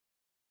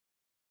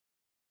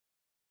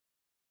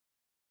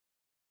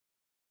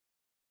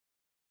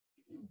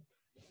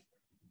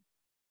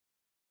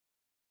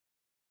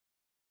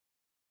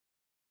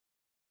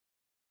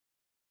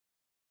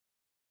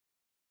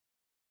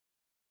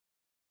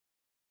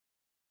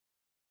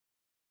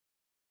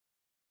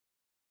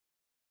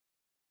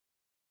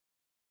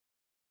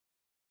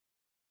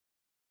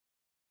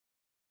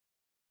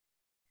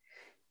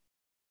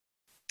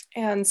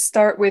And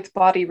start with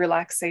body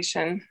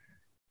relaxation.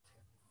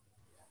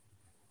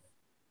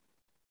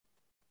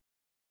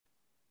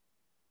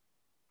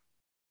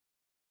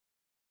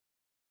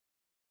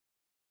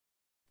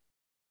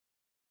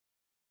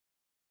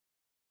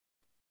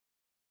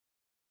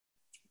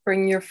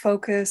 Bring your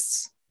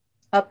focus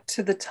up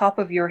to the top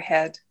of your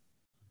head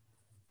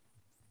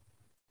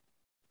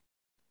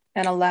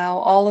and allow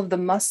all of the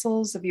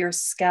muscles of your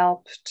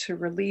scalp to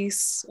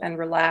release and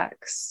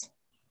relax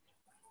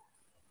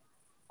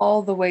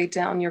all the way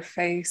down your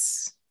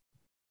face,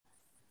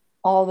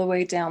 all the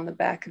way down the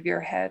back of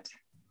your head,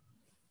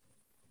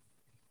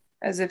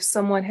 as if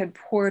someone had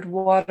poured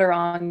water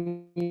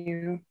on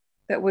you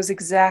that was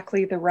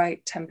exactly the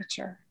right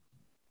temperature.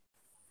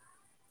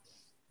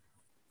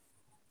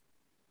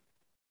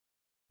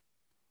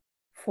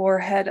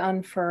 Forehead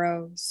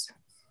unfurrows,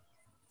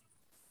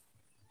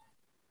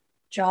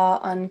 jaw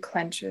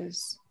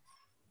unclenches.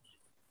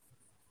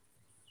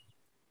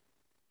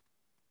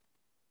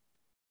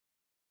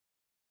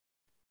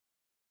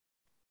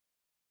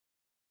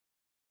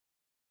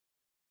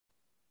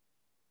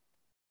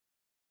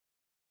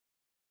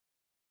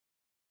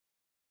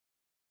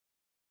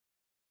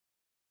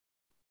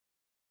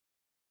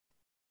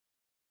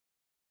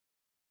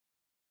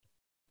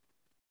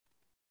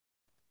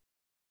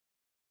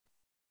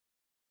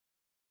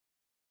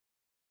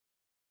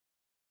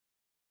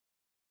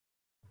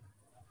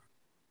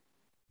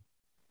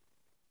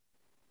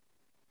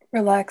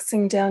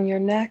 Relaxing down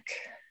your neck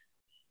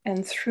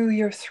and through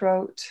your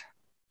throat.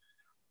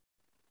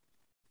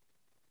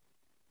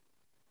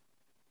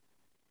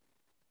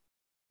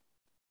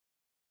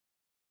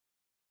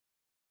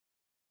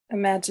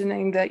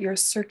 Imagining that your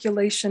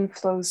circulation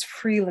flows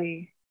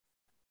freely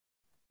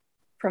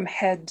from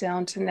head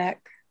down to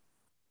neck,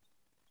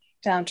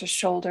 down to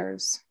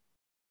shoulders.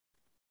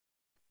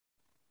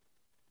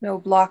 No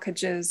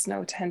blockages,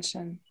 no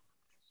tension.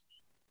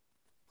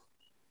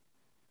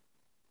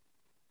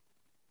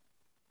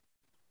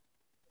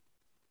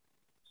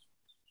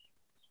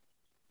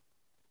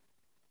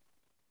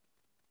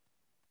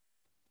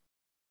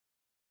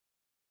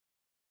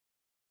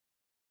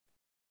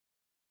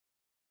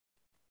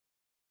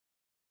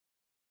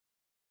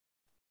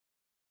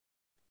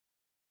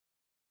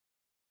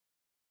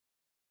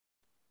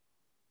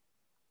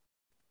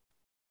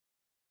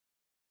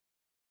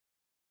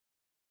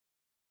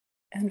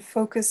 And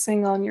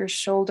focusing on your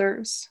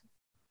shoulders,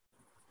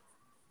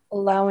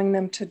 allowing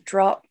them to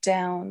drop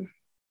down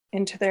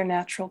into their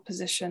natural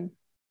position.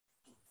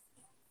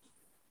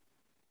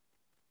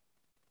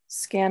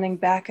 Scanning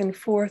back and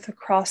forth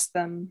across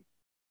them,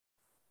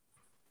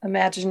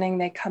 imagining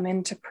they come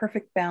into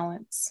perfect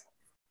balance.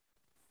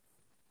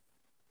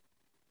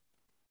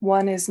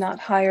 One is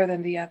not higher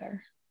than the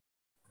other.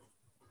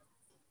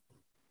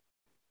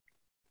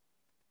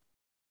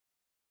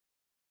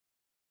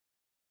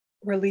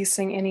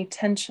 Releasing any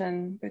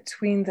tension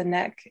between the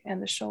neck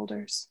and the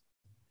shoulders.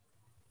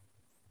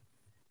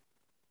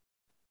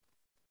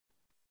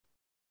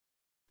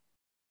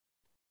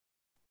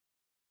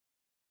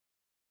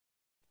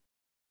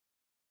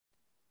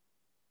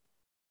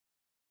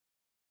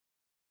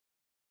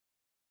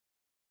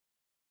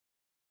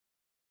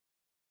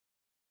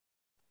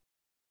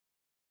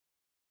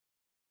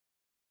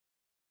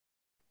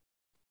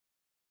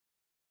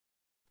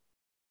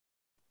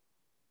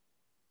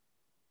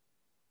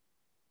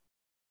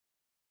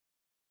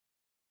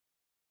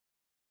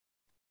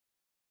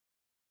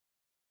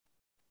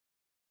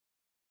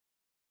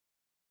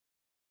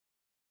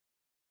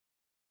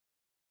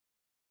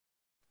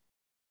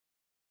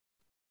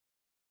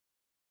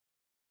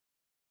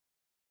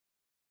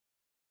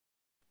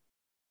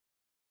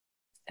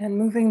 And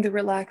moving the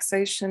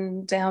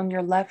relaxation down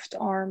your left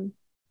arm,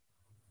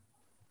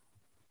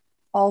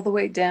 all the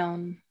way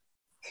down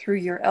through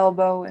your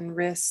elbow and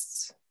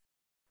wrists,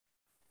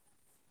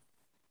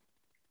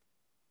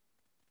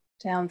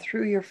 down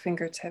through your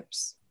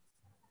fingertips.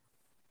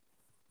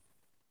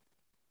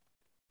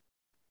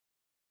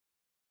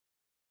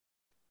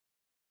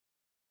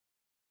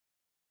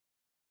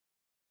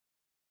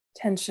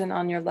 Tension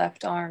on your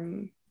left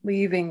arm,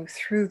 leaving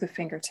through the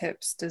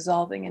fingertips,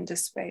 dissolving into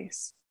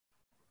space.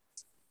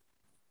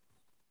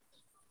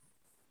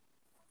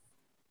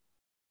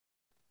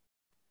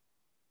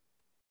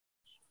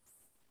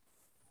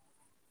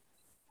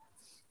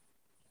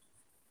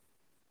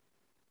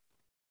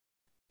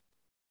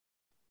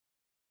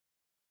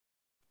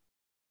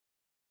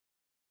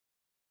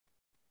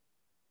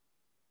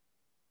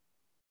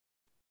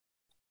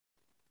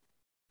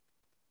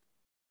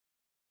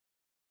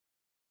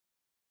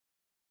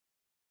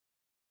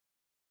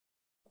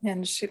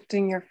 And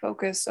shifting your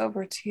focus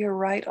over to your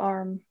right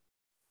arm,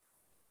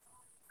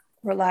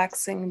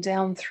 relaxing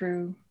down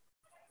through,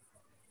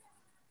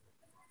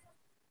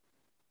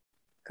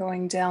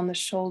 going down the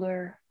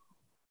shoulder,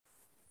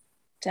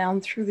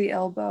 down through the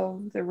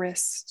elbow, the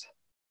wrist,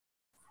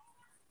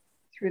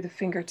 through the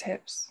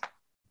fingertips,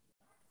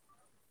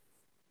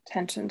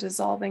 tension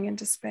dissolving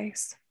into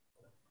space.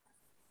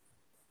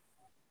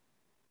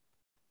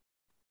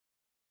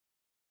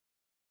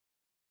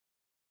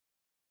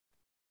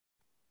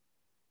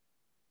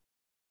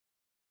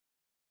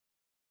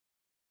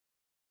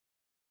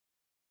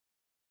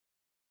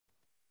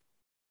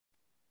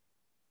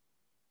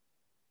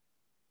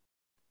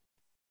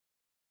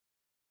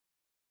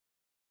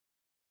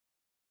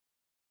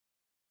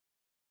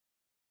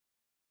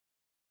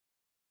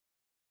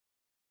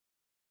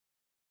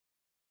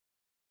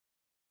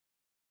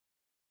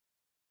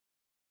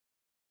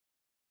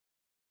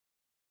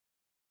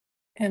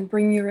 And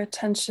bring your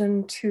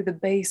attention to the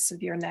base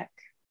of your neck.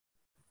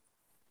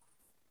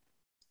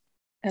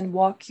 And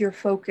walk your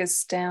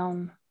focus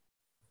down,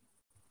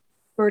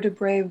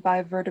 vertebrae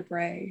by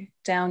vertebrae,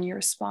 down your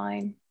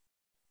spine,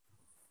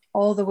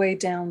 all the way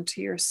down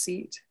to your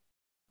seat.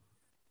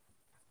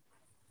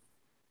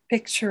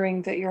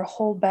 Picturing that your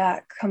whole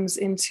back comes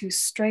into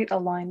straight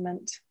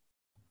alignment,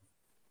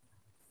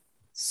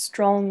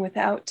 strong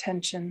without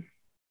tension.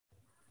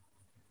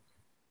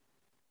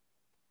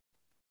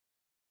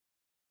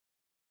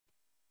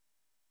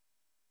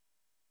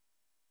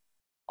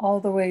 All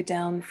the way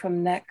down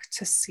from neck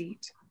to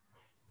seat.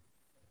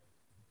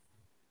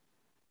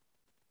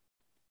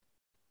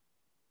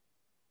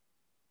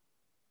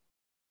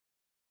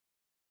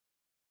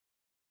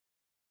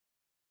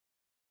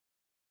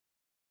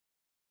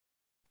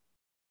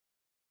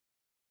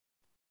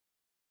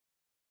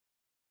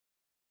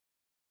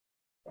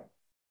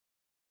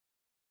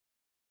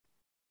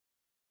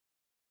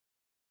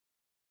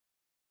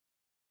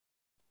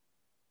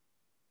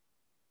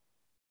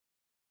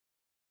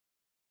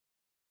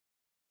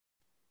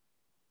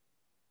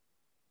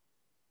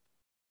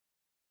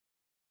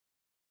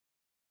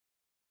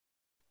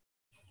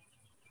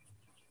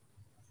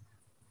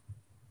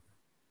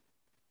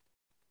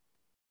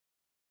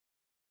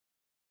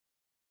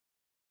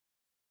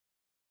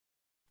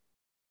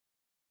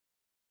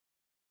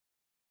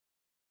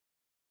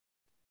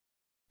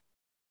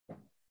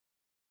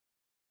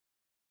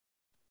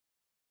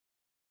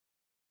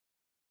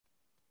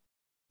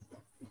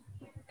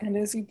 And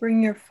as you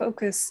bring your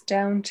focus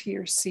down to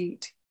your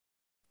seat,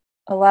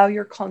 allow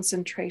your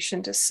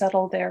concentration to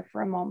settle there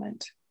for a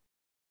moment,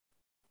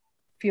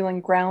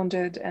 feeling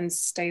grounded and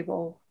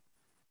stable.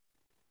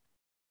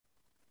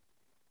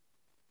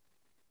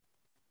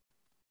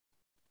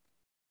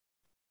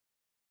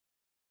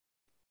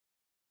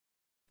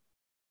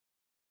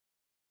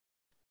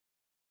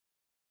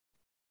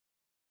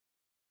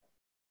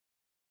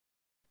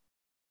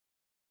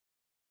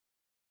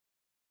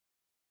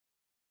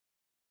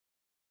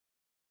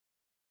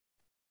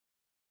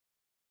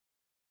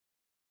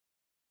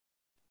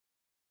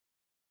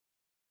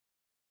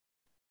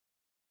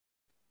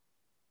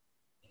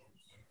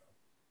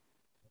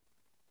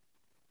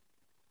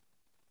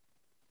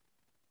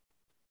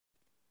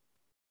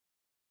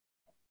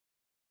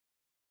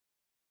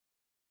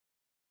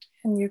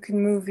 And you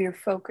can move your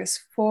focus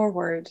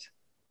forward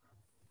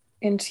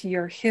into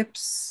your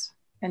hips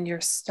and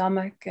your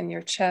stomach and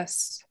your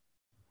chest.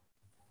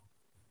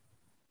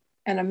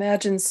 And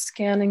imagine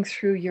scanning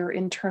through your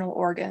internal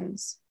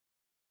organs,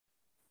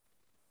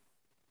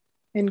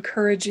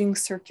 encouraging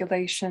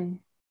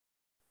circulation,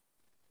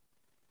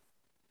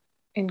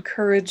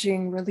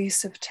 encouraging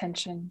release of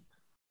tension,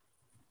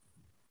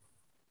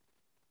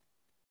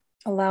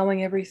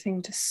 allowing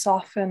everything to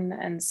soften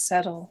and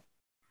settle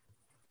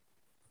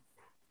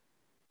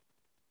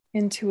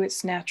into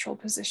its natural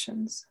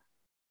positions.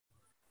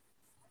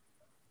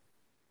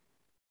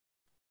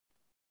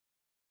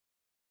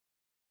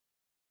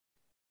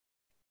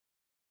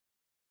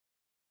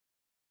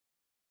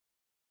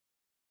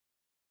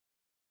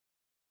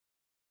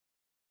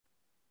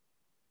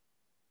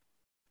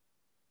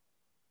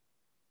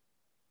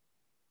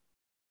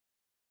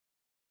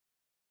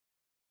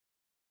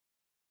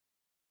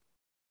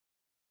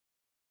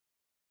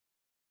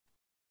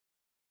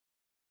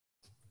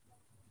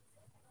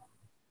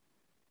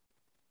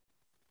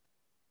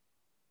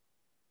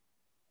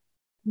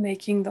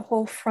 Making the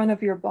whole front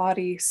of your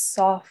body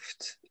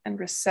soft and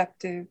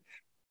receptive.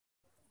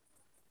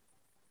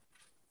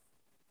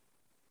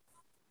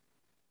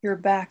 Your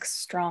back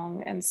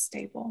strong and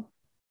stable.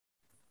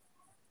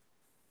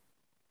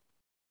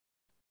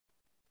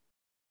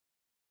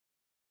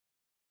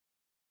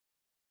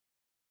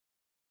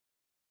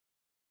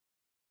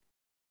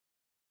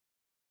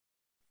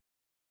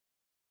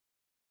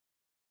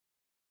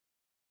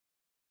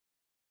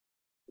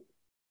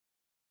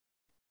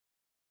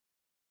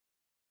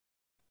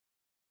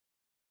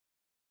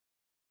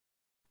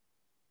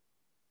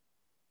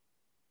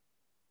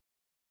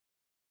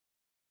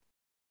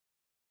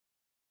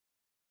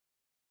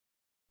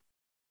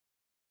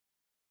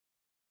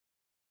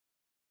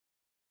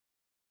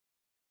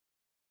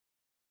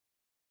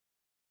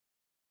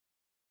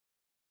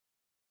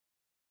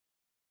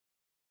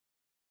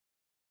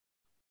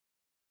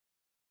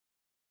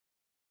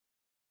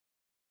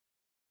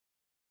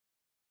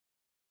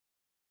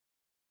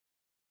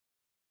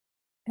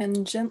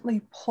 And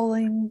gently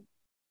pulling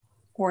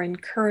or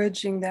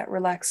encouraging that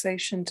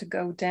relaxation to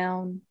go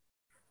down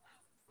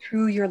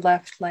through your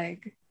left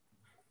leg,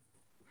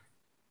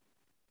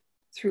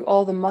 through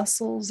all the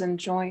muscles and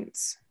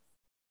joints,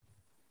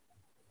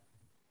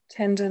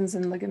 tendons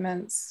and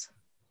ligaments,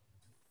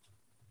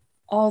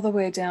 all the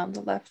way down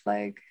the left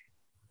leg,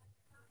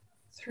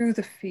 through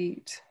the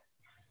feet,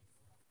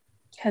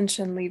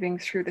 tension leaving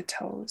through the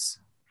toes,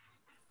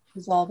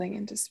 dissolving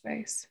into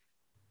space.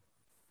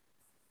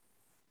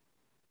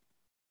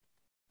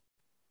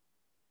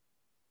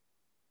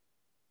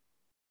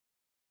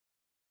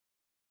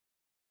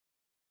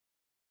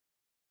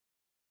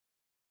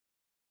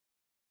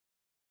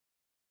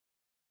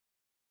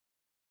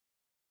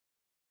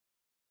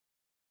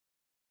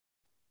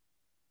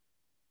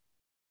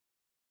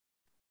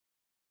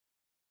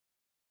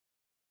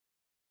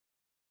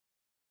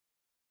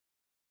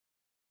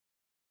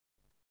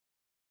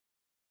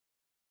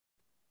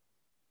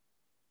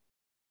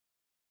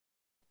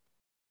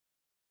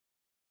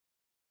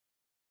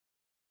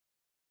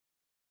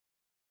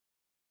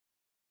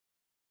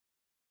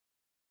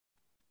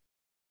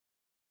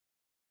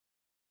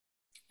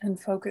 And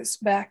focus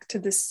back to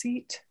the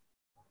seat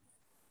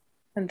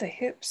and the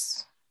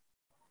hips,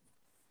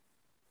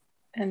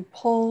 and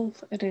pull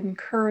and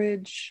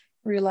encourage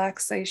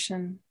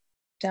relaxation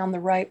down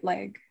the right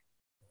leg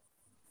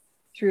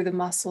through the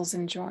muscles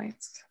and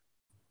joints,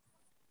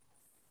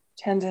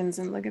 tendons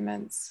and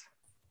ligaments,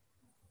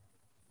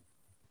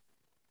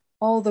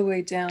 all the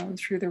way down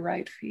through the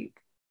right feet.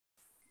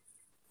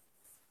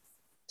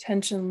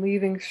 Tension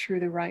leaving through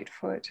the right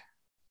foot,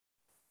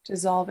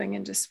 dissolving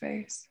into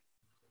space.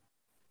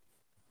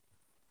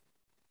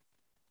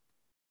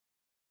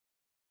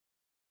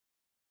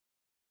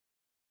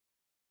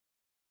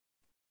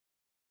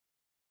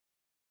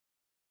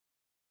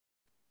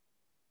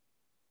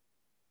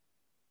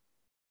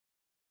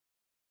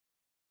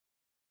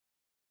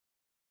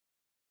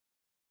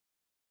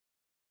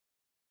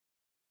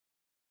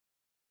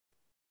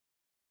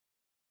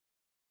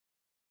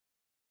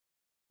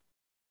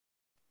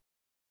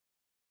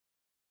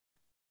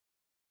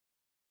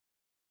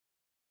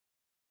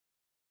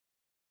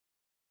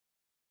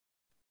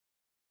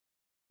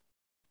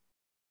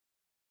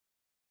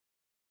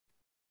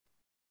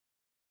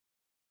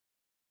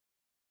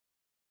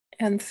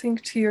 And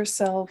think to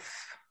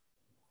yourself,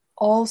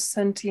 all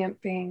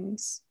sentient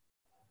beings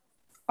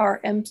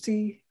are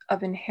empty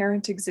of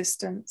inherent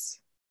existence,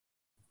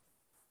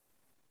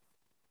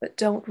 but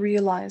don't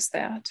realize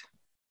that.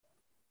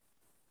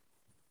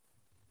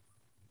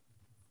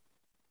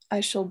 I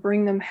shall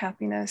bring them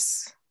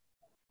happiness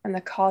and the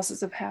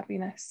causes of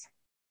happiness.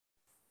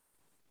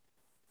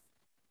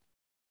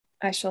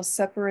 I shall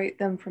separate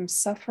them from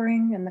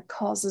suffering and the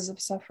causes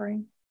of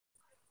suffering.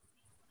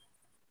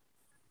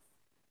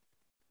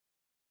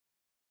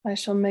 I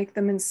shall make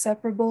them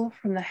inseparable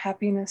from the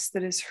happiness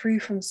that is free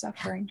from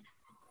suffering.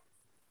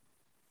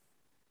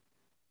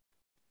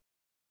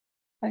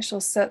 I shall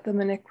set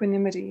them in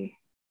equanimity,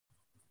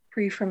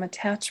 free from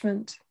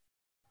attachment,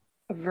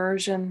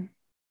 aversion,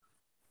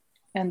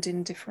 and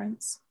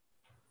indifference.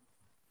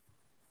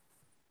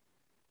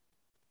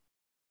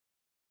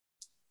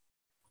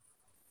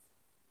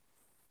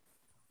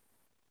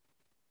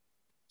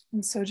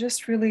 And so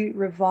just really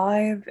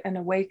revive and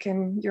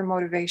awaken your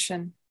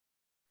motivation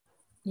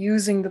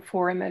using the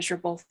four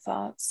immeasurable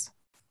thoughts.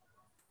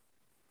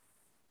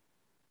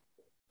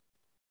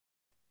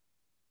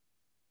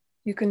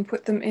 You can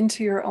put them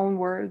into your own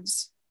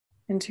words,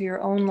 into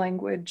your own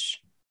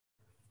language,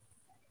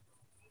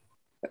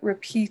 but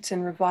repeat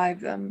and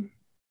revive them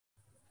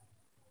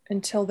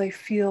until they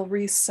feel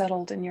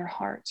resettled in your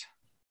heart,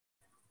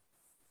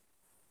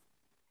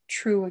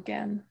 true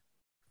again.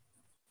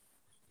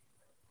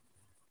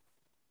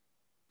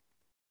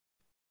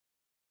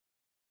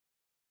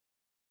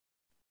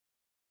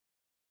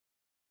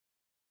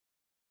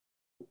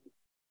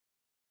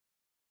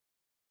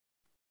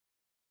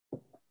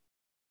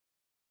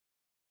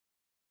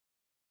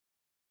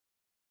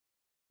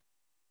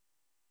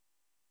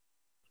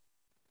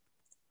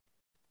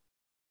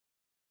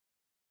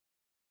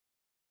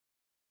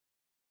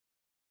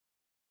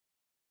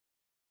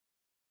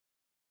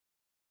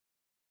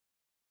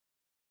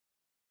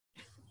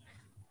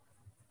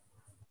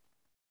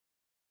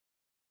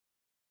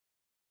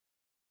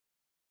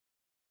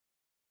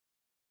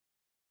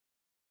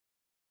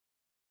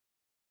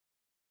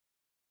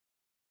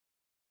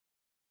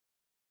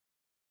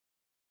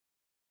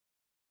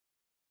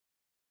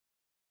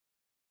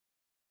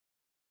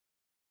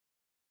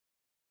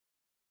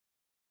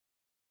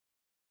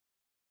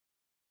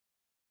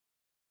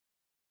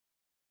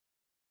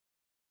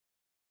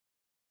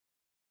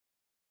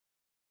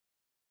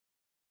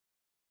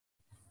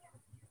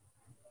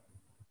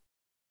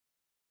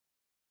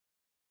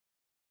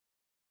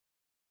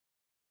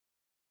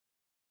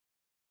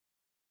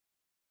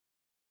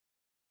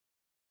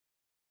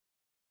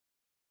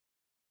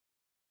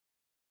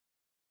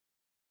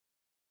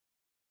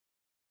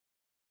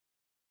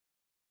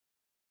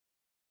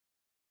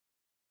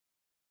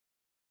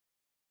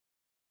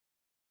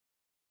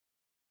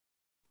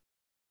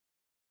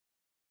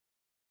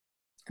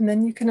 And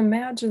then you can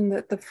imagine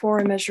that the four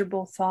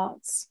immeasurable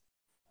thoughts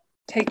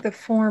take the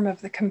form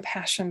of the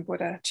compassion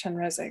Buddha,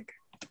 Chenrezig,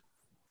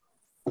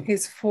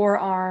 his four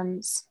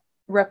arms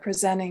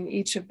representing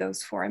each of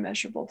those four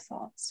immeasurable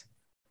thoughts.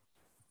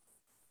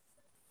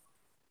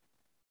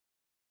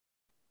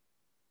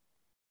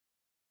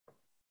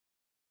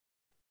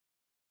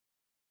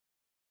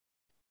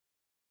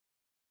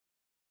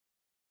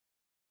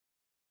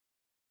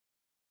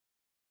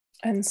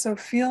 And so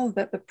feel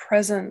that the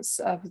presence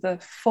of the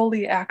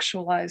fully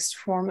actualized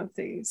form of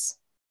these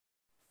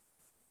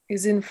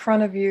is in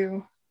front of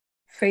you,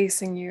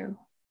 facing you,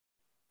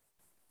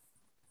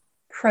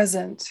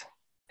 present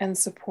and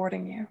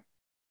supporting you.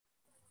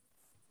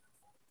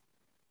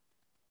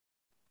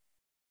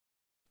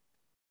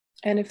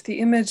 And if the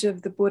image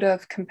of the Buddha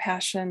of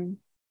compassion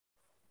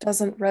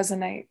doesn't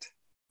resonate,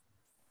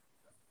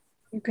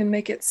 you can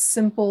make it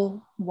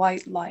simple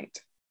white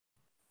light.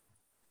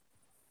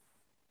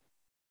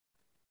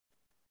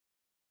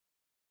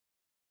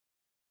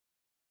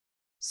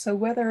 So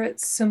whether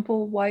it's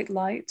simple white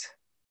light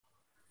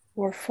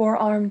or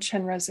forearm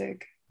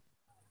Chenrezig.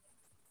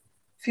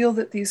 Feel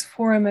that these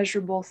four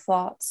immeasurable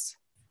thoughts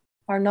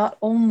are not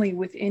only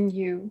within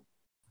you,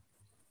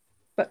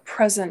 but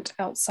present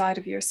outside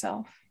of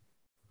yourself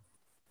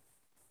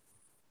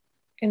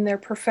in their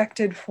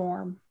perfected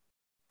form.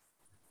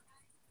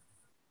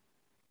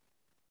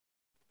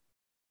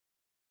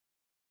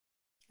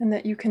 And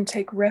that you can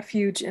take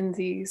refuge in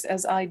these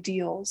as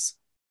ideals,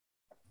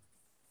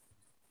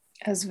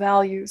 as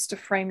values to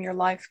frame your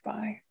life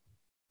by.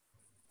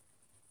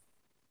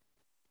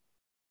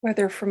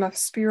 Whether from a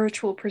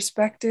spiritual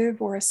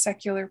perspective or a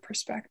secular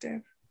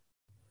perspective.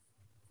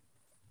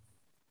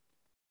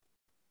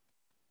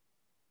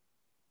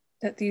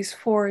 That these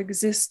four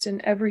exist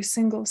in every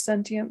single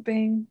sentient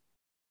being,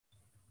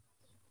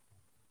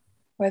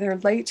 whether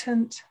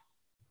latent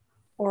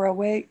or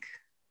awake,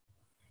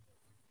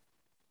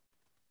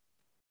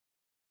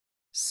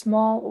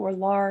 small or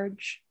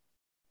large,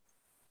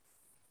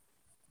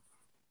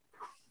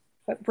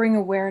 but bring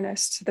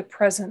awareness to the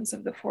presence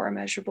of the four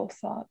immeasurable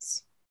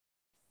thoughts,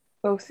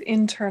 both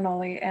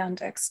internally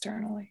and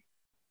externally.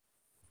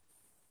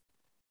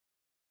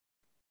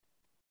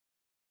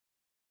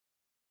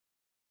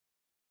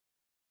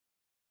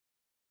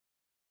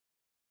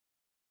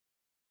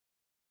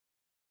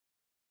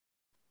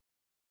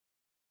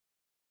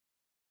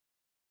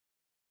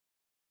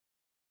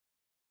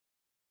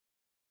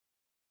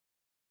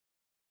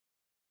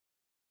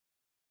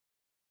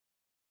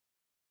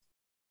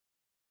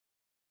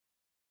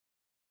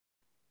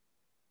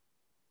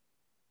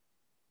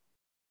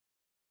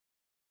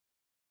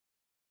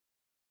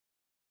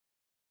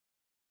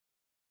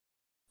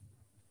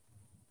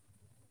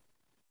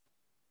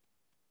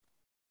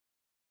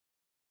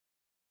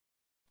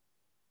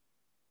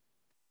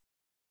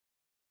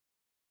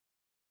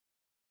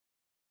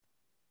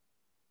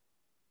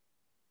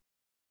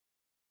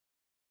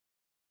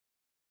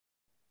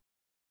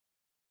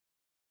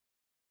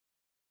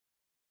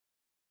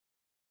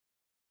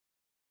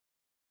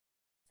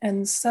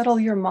 And settle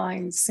your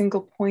mind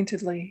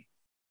single-pointedly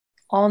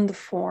on the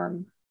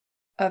form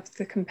of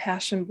the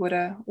Compassion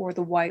Buddha or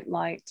the white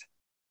light.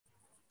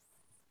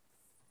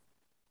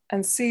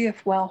 And see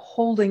if while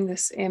holding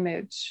this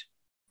image,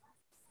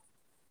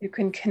 you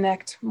can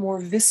connect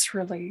more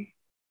viscerally,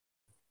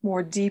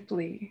 more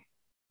deeply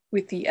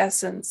with the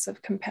essence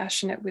of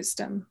compassionate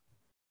wisdom,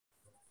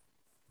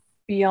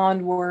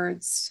 beyond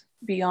words,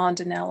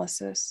 beyond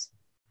analysis.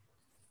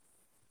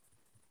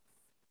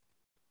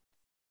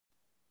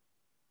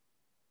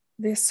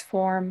 This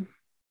form,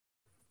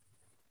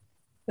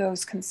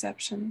 those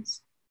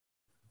conceptions,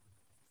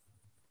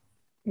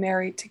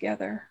 married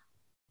together.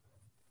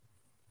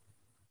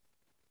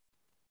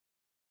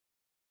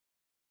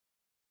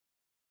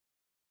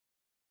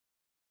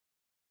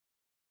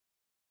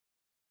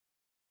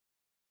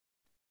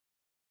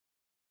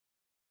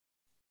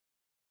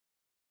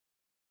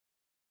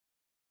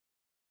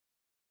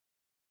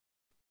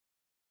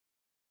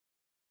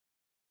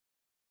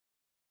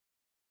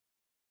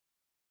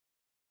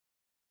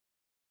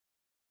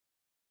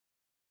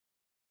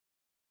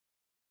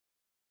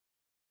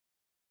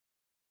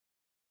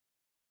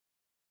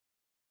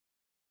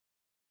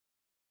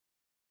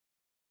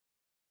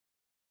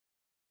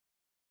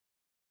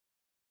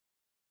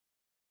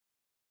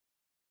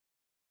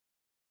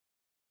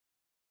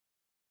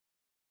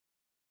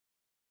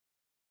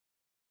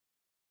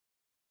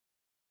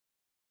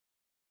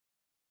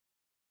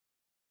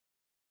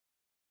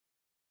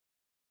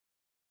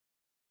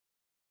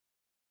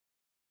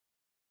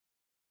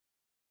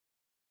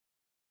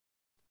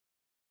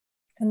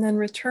 And then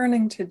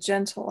returning to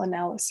gentle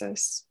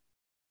analysis,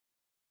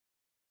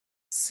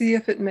 see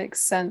if it makes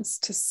sense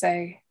to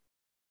say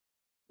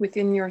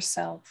within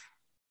yourself,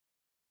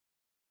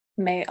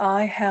 may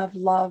I have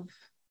love,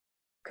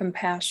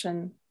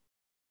 compassion,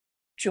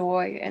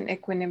 joy, and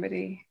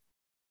equanimity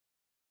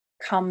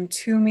come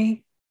to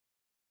me.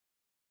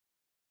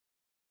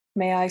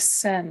 May I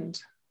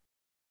send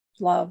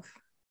love,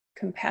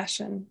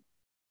 compassion,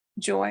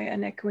 joy,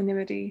 and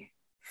equanimity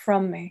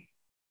from me.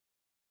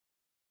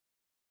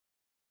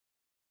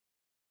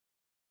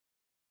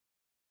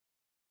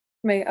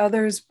 May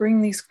others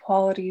bring these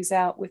qualities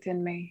out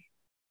within me.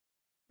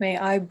 May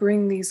I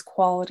bring these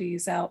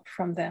qualities out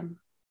from them.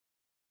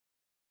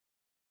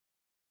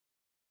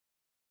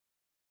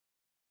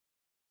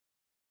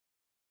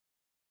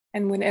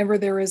 And whenever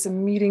there is a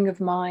meeting of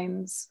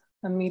minds,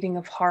 a meeting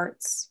of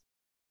hearts,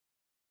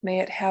 may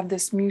it have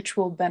this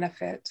mutual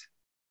benefit,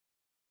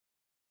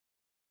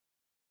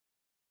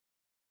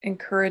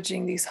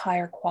 encouraging these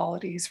higher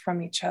qualities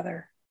from each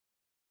other,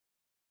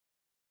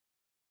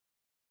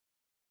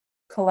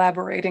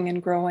 collaborating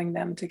and growing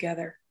them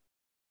together.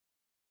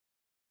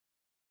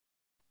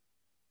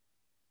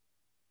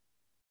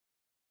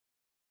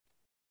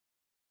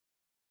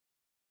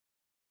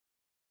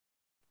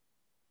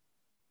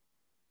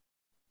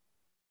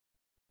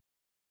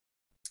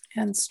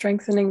 And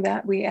strengthening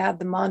that, we add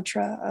the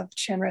mantra of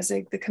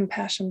Chenrezig, the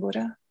Compassion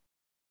Buddha.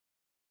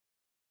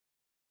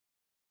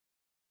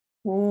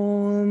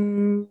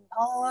 Om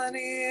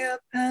Hani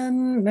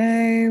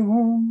Padme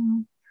Hum.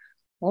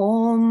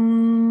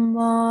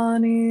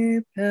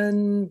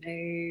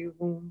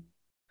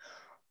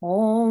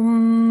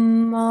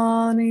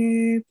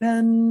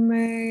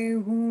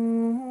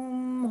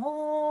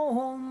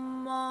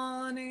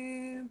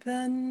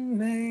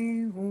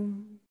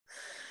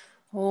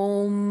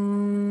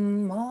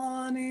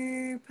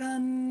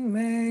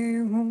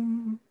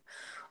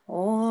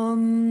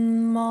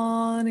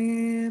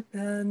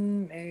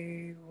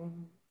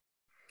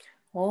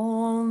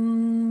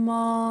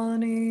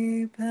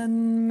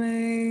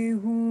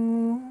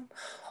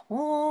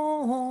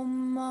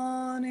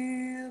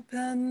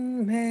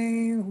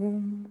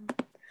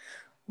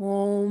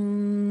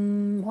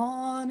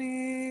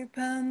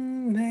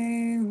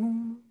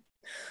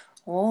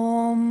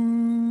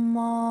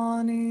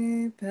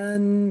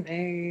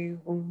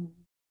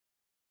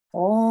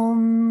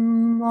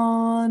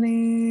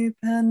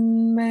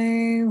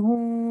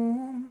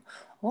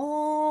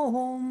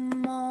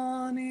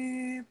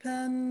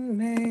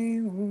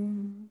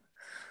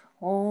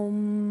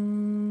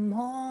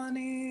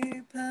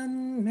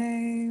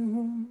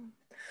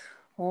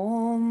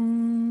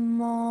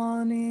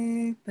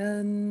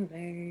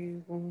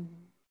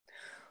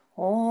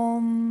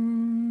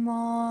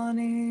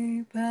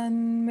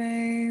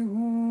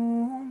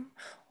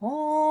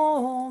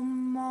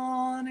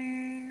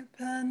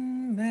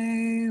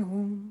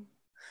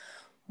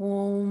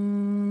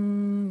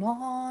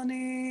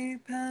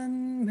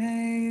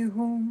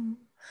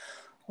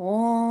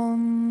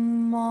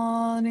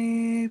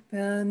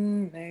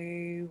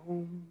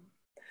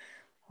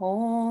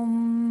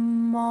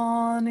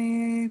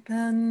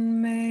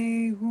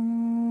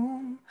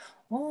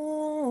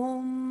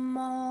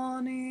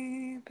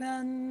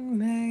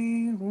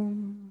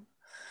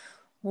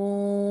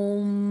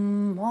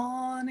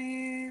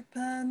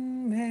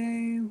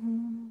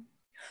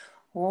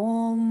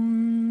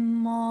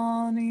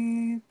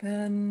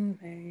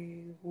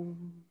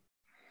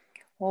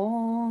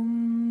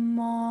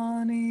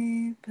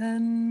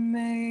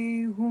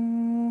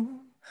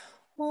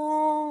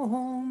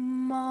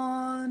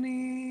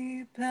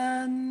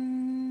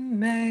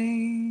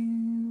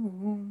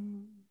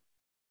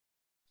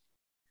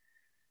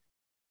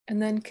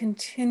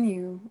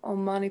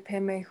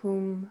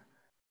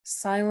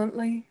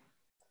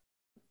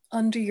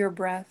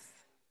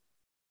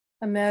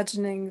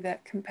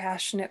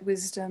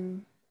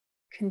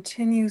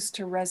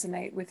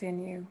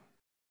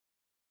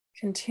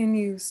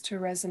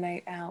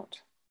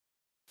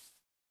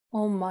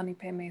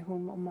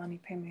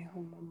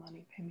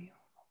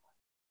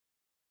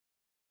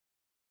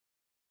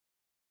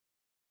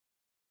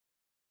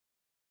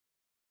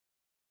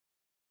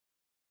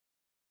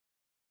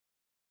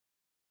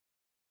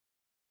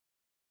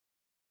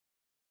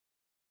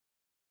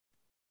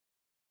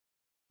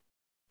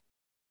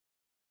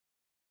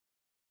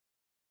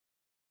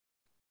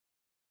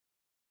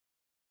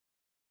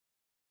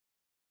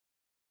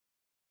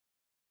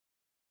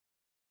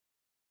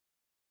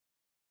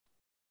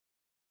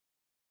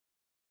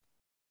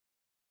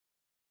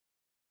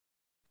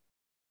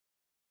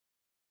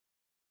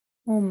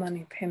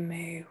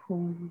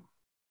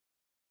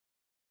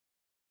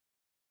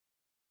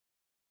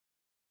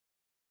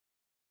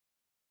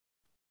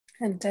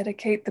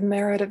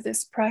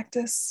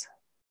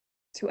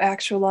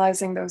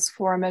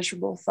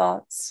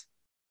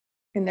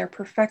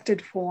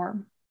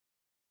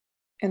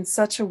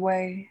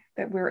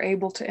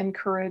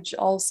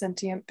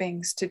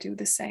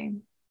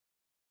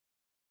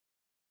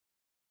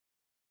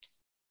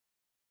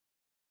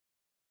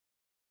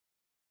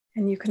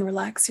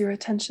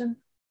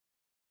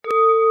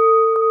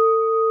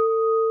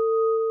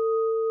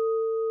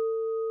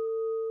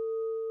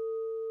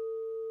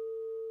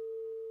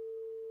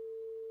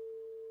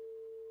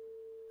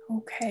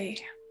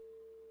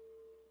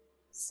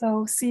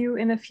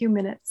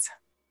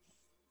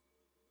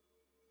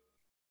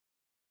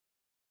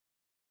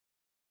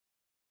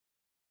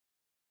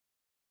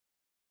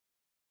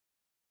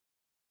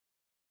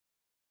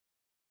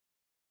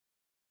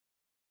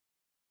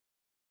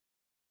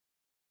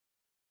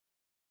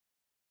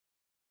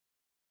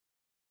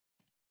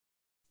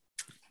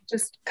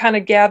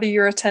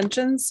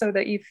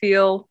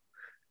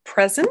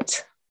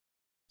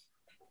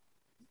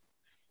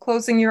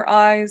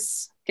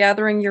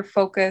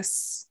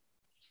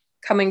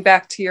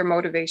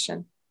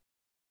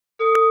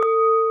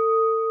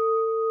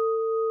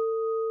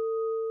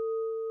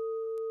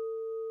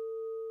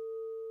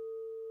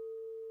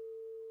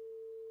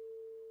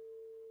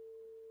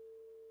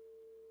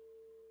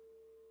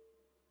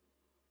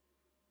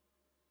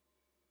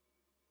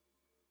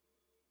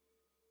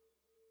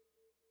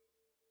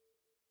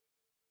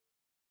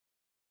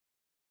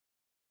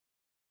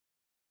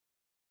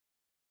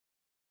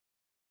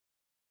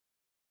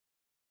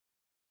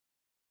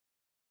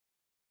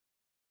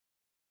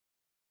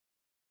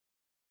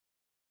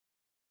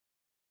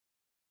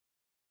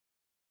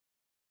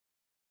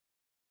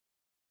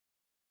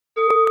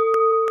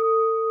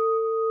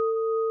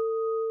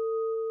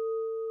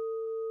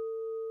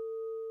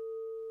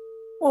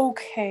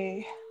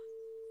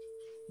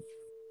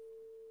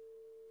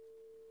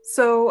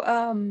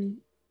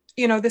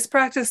 this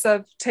practice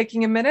of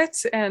taking a minute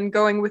and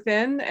going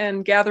within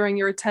and gathering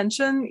your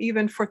attention,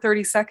 even for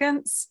 30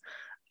 seconds,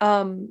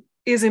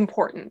 is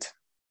important.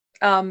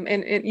 And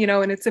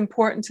it's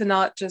important to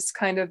not just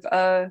kind of,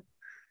 I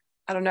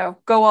don't know,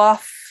 go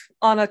off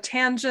on a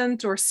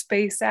tangent or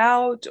space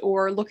out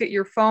or look at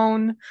your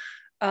phone.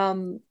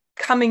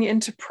 Coming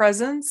into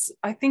presence,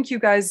 I think you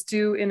guys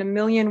do in a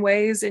million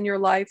ways in your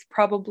life,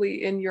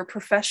 probably in your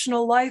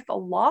professional life a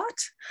lot,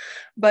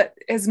 but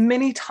as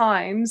many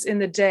times in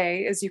the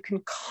day as you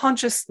can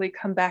consciously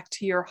come back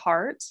to your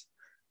heart,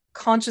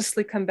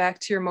 consciously come back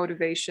to your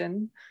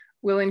motivation,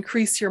 will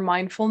increase your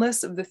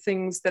mindfulness of the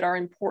things that are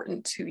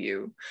important to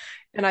you.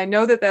 And I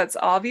know that that's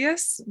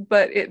obvious,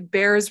 but it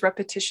bears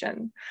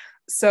repetition.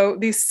 So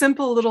these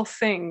simple little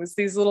things,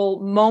 these little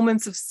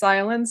moments of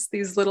silence,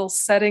 these little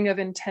setting of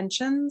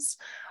intentions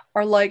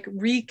are like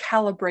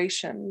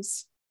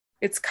recalibrations.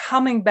 It's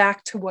coming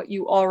back to what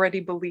you already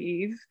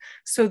believe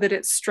so that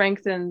it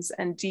strengthens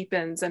and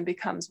deepens and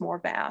becomes more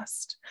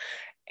vast.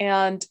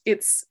 And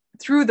it's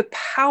through the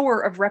power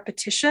of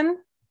repetition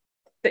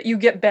that you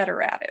get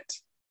better at it.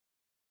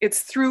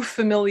 It's through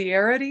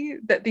familiarity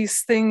that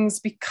these things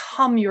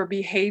become your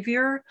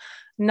behavior,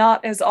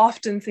 not as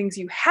often things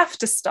you have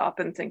to stop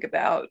and think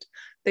about.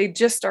 They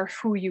just are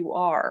who you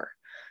are.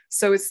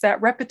 So it's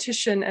that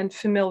repetition and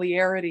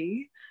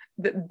familiarity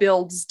that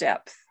builds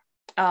depth.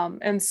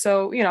 And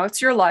so,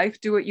 it's your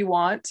life, do what you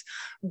want,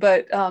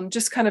 but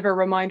just kind of a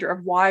reminder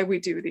of why we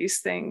do these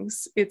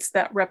things. It's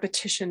that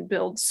repetition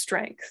builds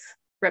strength,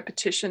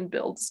 repetition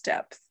builds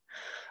depth.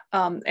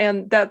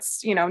 And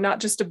that's, not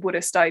just a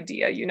Buddhist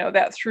idea,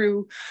 that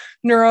through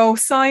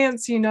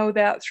neuroscience,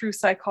 that through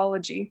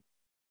psychology.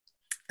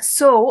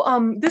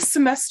 So this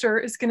semester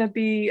is going to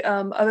be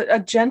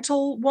a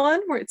gentle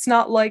one where it's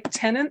not like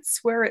tenets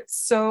where it's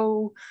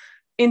so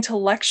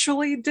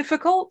intellectually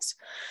difficult.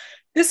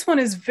 This one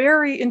is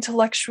very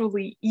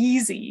intellectually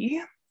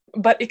easy,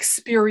 but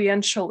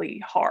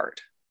experientially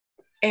hard.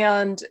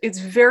 And it's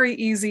very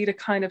easy to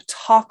kind of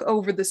talk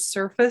over the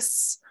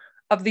surface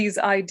of these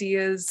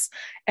ideas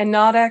and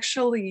not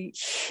actually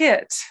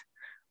hit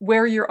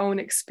where your own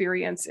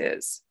experience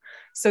is.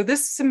 So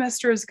this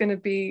semester is going to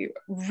be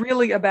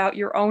really about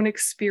your own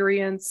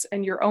experience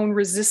and your own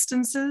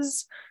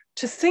resistances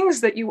to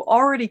things that you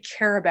already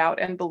care about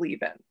and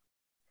believe in.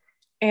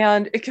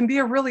 And it can be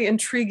a really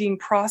intriguing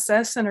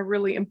process and a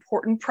really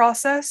important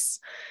process.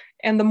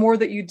 And the more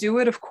that you do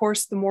it, of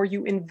course, the more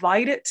you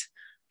invite it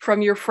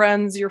from your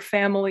friends, your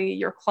family,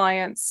 your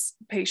clients,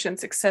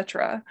 patients,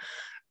 etc.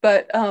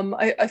 But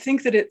I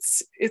think that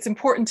it's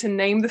important to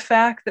name the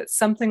fact that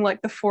something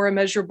like the Four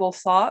Immeasurable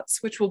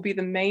Thoughts, which will be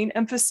the main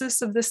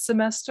emphasis of this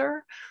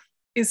semester,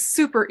 is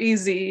super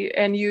easy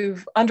and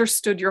you've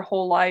understood your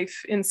whole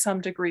life in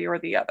some degree or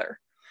the other.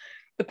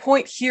 The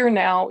point here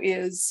now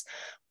is,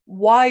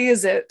 why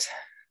is it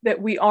that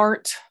we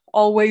aren't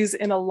always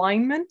in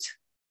alignment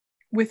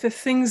with the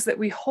things that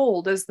we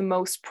hold as the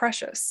most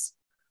precious?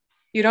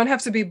 You don't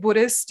have to be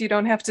Buddhist, you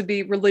don't have to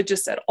be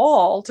religious at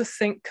all to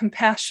think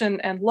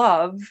compassion and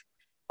love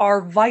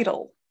are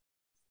vital.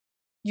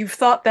 You've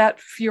thought that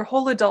for your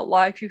whole adult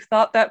life, you've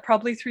thought that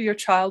probably through your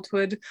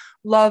childhood,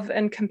 love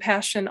and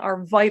compassion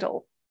are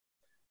vital.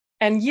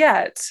 And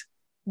yet,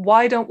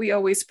 why don't we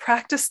always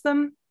practice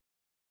them?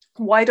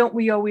 Why don't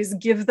we always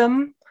give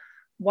them?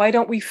 Why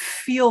don't we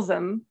feel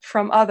them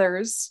from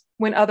others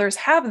when others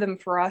have them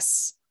for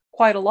us?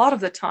 Quite a lot of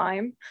the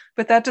time,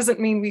 but that doesn't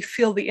mean we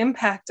feel the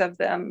impact of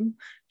them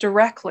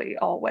directly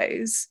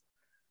always.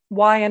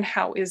 Why and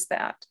how is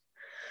that?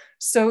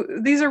 So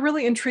these are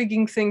really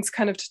intriguing things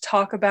kind of to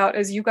talk about,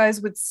 as you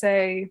guys would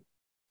say,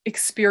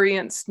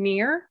 experience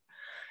near,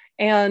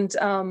 and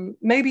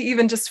maybe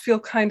even just feel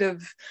kind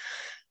of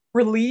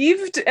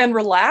relieved and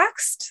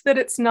relaxed that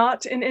it's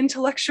not an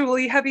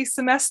intellectually heavy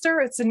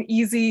semester. It's an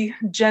easy,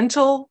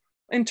 gentle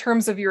in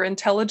terms of your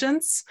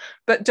intelligence,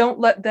 but don't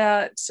let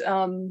that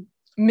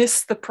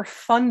miss the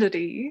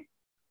profundity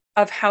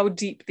of how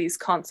deep these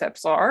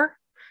concepts are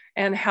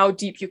and how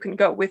deep you can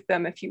go with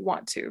them if you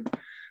want to.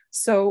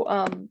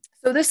 So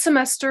this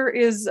semester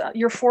is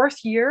your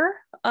fourth year,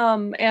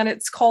 and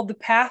it's called The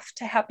Path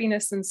to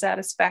Happiness and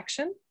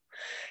Satisfaction.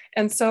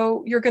 And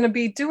so you're going to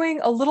be doing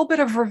a little bit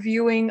of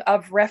reviewing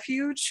of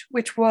refuge,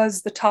 which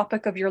was the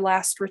topic of your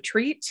last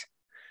retreat.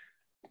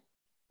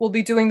 We'll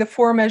be doing the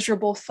Four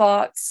Immeasurable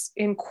Thoughts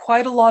in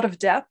quite a lot of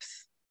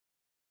depth.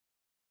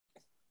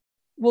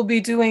 We'll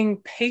be doing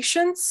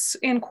patience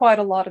in quite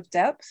a lot of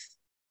depth.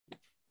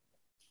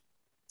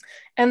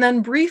 And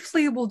then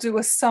briefly, we'll do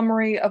a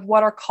summary of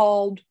what are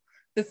called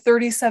the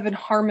 37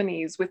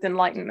 harmonies with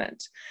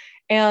enlightenment.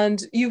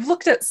 And you've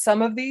looked at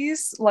some of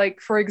these,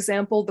 like, for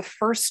example, the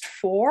first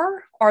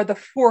four are the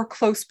four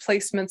close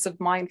placements of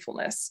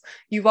mindfulness.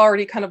 You've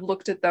already kind of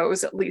looked at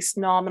those, at least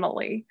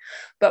nominally,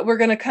 but we're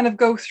going to kind of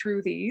go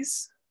through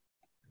these.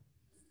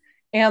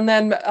 And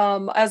then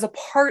as a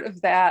part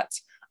of that,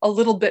 a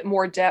little bit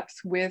more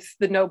depth with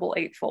the Noble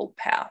Eightfold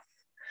Path.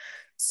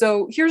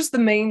 So here's the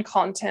main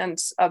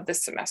content of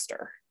this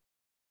semester.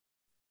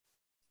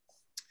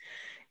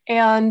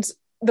 And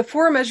the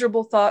Four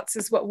Immeasurable Thoughts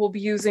is what we'll be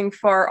using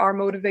for our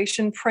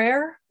motivation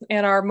prayer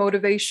and our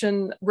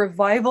motivation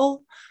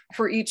revival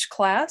for each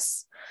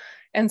class.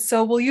 And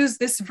so we'll use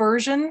this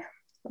version,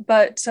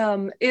 but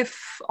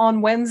if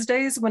on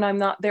Wednesdays when I'm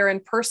not there in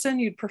person,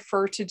 you'd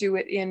prefer to do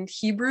it in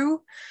Hebrew,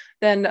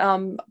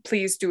 then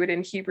please do it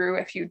in Hebrew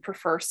if you'd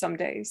prefer some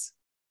days.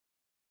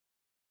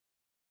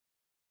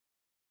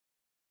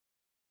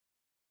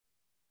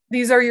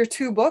 These are your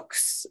two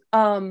books.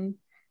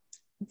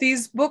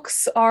 These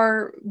books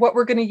are what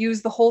we're going to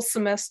use the whole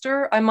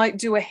semester. I might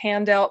do a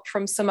handout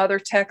from some other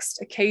text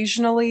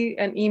occasionally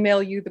and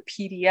email you the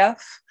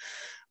PDF,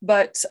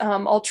 but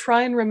I'll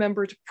try and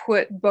remember to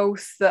put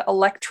both the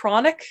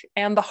electronic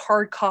and the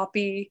hard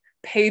copy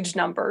page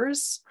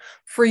numbers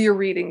for your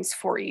readings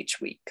for each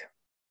week.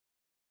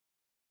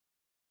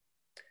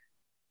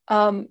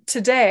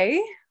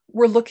 Today,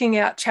 we're looking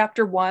at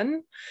chapter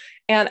 1,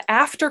 and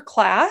after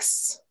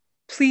class,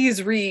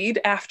 please read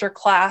after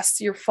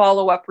class your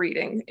follow-up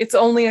reading. It's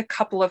only a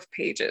couple of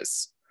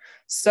pages.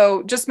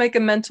 So just make a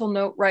mental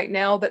note right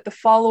now that the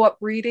follow-up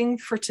reading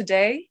for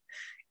today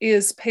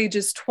is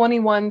pages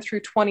 21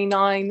 through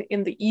 29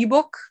 in the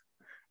ebook,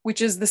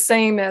 which is the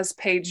same as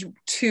page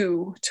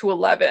 2 to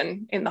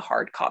 11 in the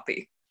hard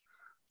copy.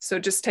 So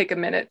just take a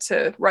minute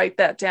to write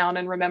that down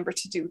and remember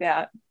to do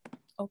that.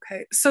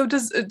 Okay, so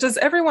does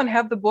everyone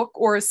have the book,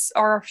 or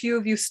are a few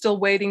of you still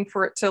waiting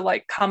for it to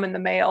like come in the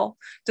mail?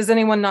 Does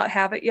anyone not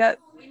have it yet?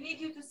 We need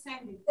you to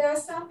send it. There are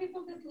some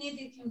people that need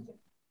it.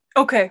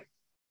 Okay.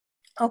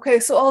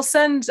 Okay, so I'll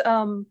send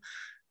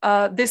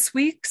this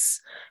week's,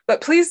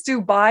 but please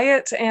do buy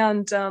it,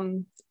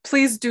 and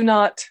please do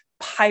not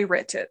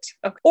pirate it,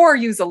 okay, or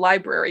use a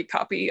library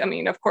copy. I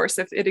mean, of course,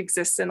 if it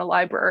exists in a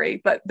library,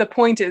 but the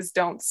point is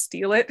don't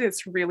steal it.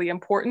 It's really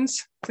important.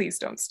 Please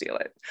don't steal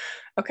it.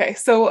 Okay,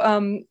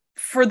 so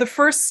for the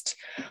first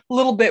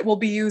little bit, we'll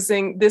be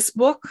using this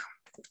book.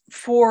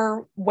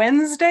 For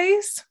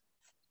Wednesdays,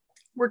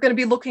 we're going to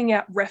be looking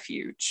at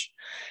refuge.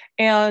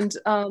 And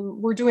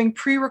we're doing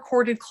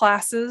pre-recorded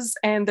classes,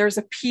 and there's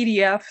a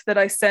PDF that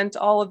I sent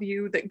all of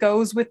you that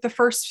goes with the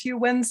first few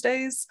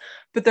Wednesdays,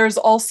 but there's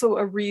also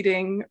a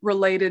reading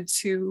related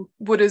to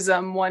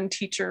Buddhism, One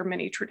Teacher,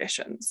 Many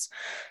Traditions.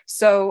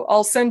 So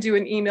I'll send you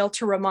an email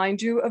to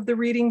remind you of the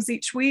readings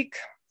each week,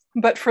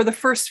 but for the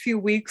first few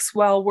weeks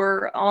while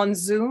we're on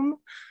Zoom,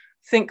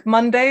 think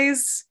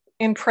Mondays,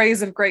 In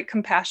Praise of Great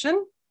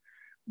Compassion,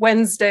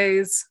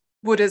 Wednesdays,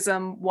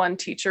 Buddhism, One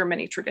Teacher,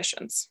 Many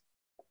Traditions.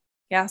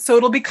 Yeah, so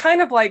it'll be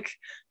kind of like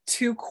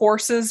two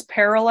courses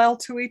parallel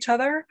to each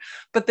other,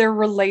 but they're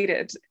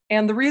related.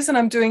 And the reason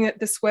I'm doing it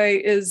this way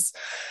is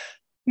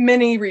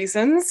many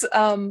reasons,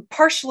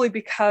 partially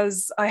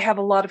because I have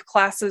a lot of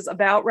classes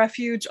about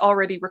refuge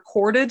already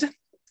recorded.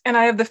 And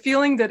I have the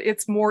feeling that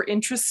it's more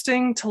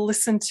interesting to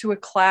listen to a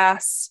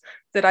class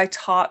that I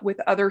taught with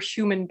other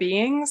human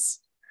beings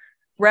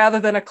rather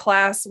than a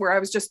class where I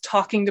was just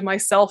talking to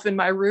myself in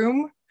my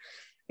room.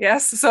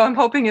 Yes, so I'm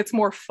hoping it's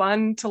more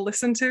fun to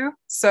listen to.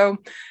 So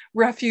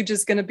Refuge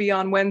is going to be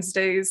on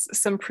Wednesdays,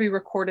 some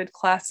pre-recorded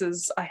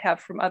classes I have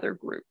from other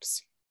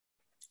groups.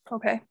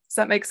 Okay, does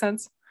that make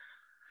sense?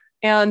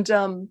 And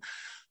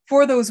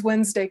for those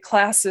Wednesday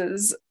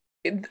classes,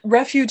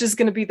 Refuge is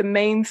going to be the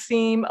main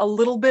theme, a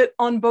little bit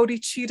on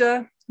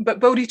bodhicitta, but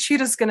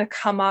bodhicitta is going to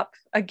come up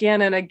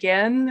again and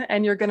again,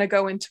 and you're going to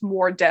go into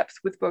more depth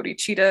with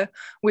bodhicitta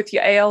with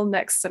Yael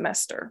next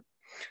semester.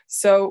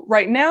 So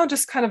right now,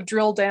 just kind of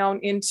drill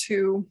down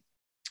into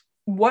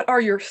what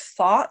are your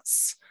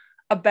thoughts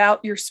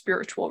about your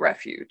spiritual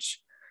refuge,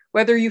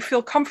 whether you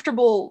feel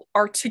comfortable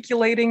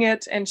articulating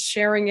it and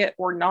sharing it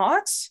or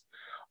not.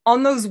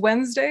 On those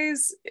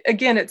Wednesdays,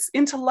 again, it's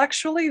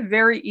intellectually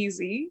very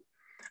easy.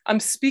 I'm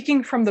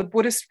speaking from the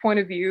Buddhist point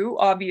of view,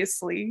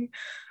 obviously,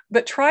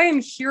 but try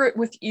and hear it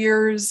with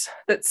ears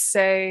that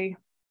say,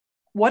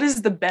 what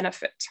is the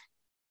benefit?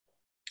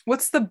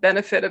 What's the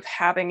benefit of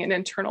having an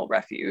internal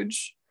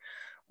refuge?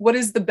 What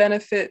is the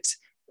benefit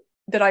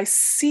that I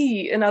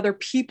see in other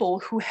people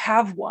who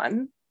have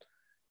one?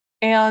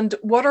 And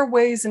what are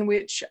ways in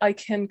which I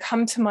can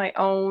come to my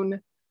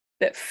own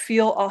that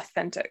feel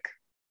authentic?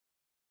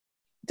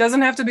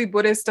 Doesn't have to be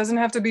Buddhist, doesn't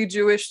have to be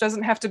Jewish,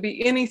 doesn't have to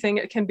be anything.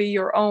 It can be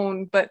your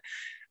own, but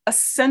a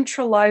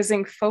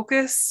centralizing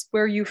focus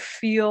where you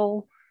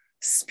feel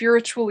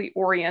spiritually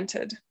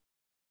oriented,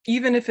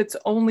 even if it's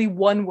only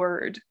one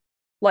word,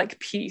 like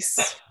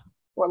peace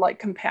or like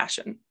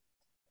compassion.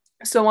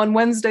 So on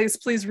Wednesdays,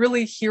 please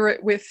really hear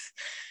it with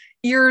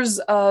ears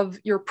of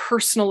your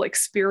personal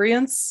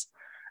experience,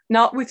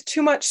 not with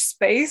too much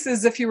space,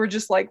 as if you were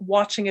just like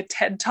watching a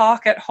TED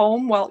Talk at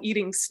home while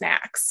eating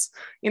snacks.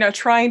 You know,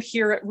 try and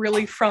hear it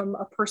really from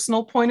a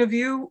personal point of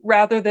view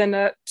rather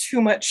than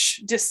too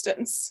much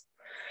distance.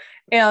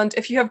 And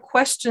if you have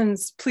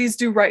questions, please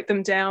do write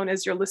them down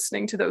as you're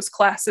listening to those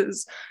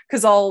classes,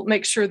 because I'll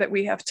make sure that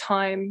we have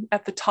time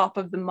at the top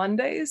of the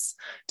Mondays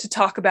to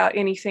talk about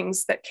any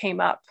things that came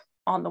up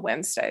on the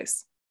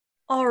Wednesdays.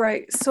 All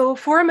right, so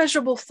for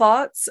Immeasurable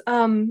Thoughts,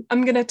 I'm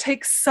going to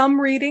take some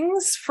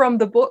readings from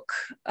the book,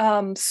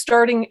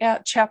 starting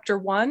at chapter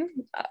 1.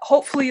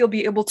 Hopefully you'll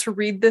be able to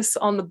read this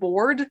on the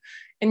board,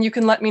 and you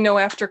can let me know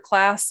after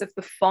class if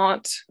the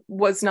font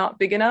was not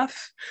big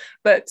enough,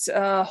 but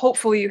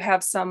hopefully you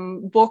have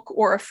some book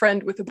or a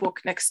friend with a book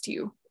next to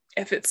you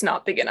if it's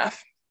not big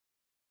enough.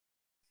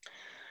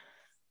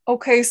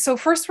 Okay, so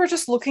first we're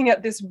just looking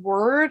at this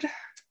word.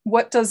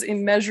 What does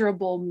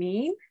immeasurable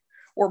mean,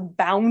 or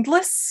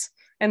boundless?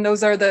 And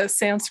those are the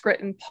Sanskrit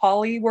and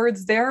Pali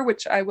words there,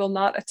 which I will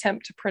not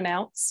attempt to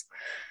pronounce.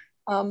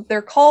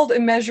 They're called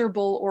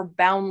immeasurable or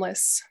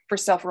boundless for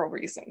several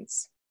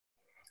reasons.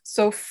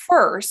 So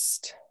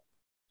first,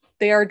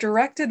 they are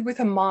directed with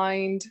a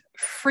mind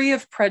free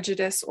of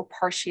prejudice or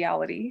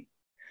partiality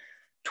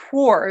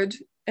toward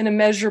an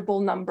immeasurable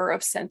number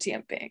of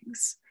sentient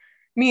beings,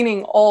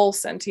 meaning all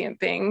sentient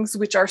beings,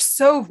 which are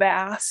so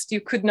vast,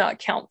 you could not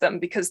count them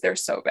because they're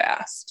so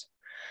vast.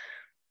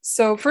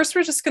 So first,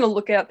 we're just going to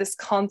look at this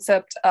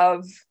concept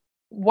of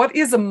what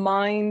is a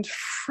mind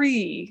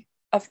free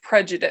of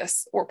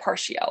prejudice or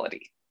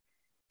partiality.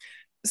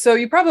 So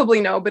you probably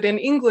know, but in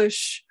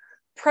English,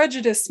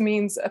 prejudice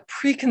means a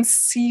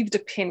preconceived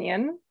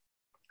opinion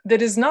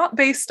that is not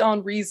based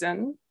on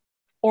reason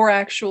or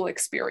actual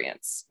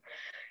experience.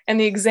 And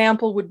the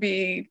example would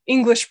be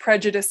English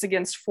prejudice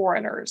against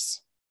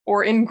foreigners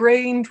or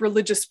ingrained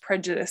religious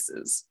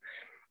prejudices.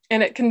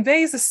 And it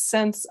conveys a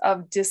sense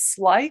of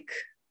dislike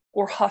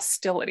or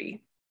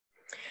hostility.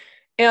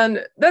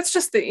 And that's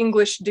just the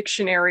English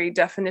dictionary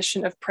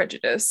definition of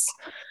prejudice.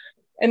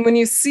 And when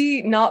you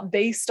see not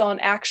based on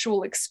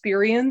actual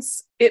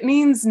experience, it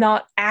means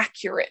not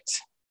accurate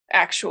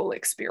actual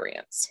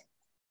experience.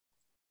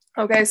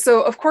 Okay,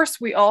 so of course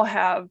we all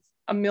have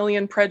a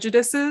million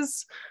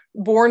prejudices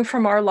born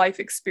from our life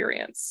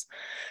experience,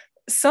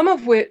 some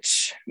of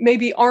which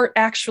maybe aren't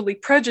actually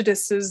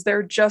prejudices,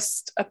 they're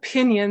just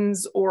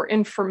opinions or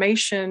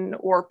information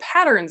or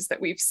patterns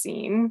that we've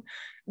seen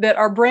that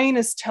our brain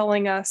is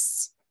telling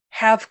us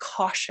have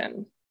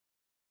caution.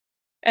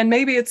 And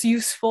maybe it's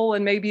useful,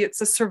 and maybe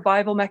it's a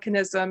survival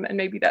mechanism, and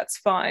maybe that's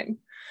fine.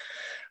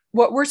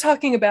 What we're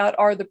talking about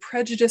are the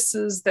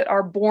prejudices that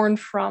are born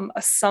from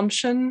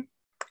assumption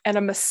and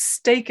a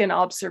mistaken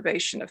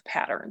observation of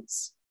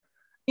patterns.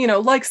 You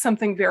know, like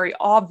something very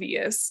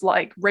obvious,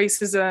 like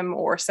racism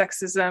or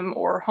sexism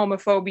or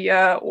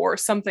homophobia or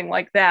something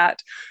like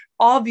that.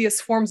 Obvious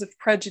forms of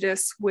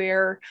prejudice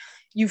where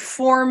you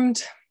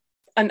formed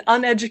an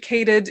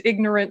uneducated,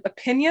 ignorant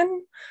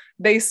opinion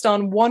based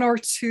on one or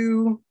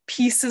two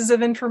pieces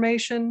of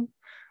information,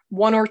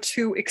 one or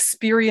two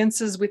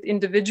experiences with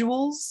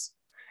individuals,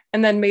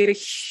 and then made a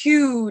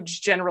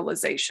huge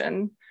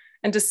generalization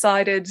and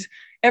decided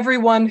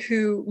everyone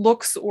who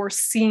looks or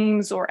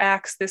seems or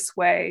acts this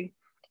way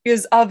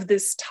is of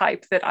this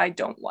type that I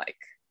don't like,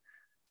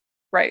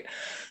 right?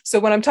 So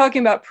when I'm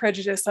talking about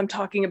prejudice, I'm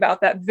talking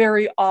about that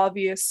very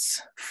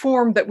obvious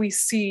form that we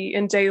see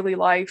in daily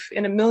life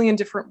in a million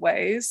different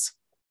ways,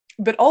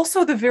 but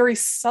also the very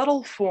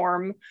subtle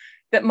form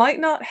that might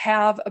not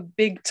have a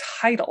big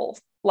title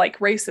like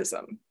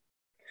racism.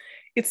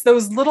 It's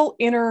those little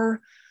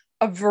inner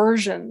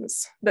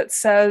aversions that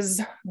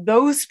says,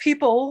 those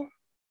people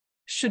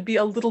should be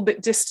a little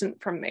bit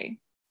distant from me.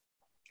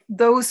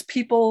 Those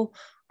people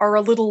are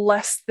a little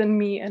less than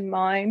me and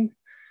mine.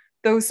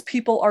 Those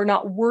people are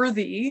not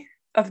worthy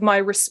of my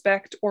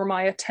respect or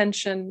my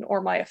attention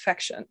or my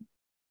affection.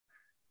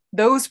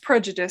 Those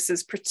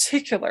prejudices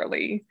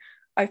particularly,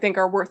 I think,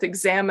 are worth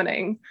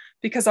examining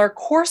because our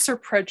coarser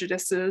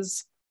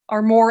prejudices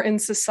are more in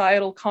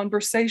societal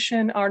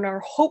conversation and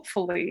are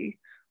hopefully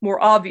more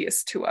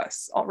obvious to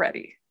us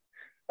already.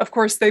 Of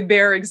course, they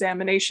bear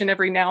examination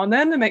every now and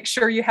then to make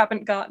sure you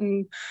haven't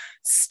gotten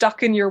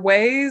stuck in your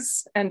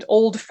ways and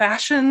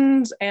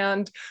old-fashioned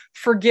and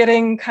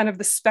forgetting kind of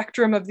the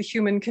spectrum of the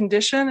human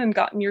condition and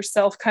gotten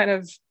yourself kind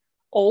of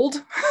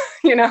old,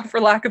 you know, for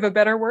lack of a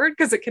better word,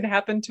 because it can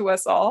happen to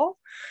us all.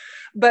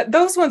 But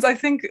those ones, I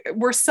think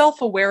we're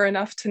self-aware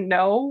enough to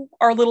know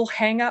are little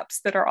hang-ups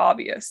that are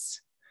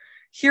obvious.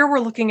 Here we're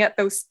looking at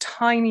those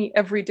tiny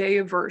everyday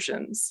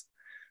aversions,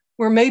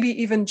 where maybe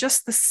even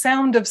just the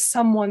sound of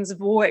someone's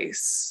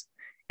voice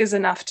is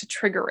enough to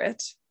trigger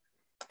it.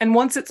 And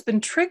once it's been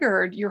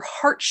triggered, your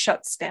heart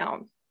shuts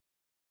down.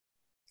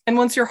 And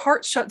once your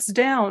heart shuts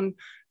down,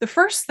 the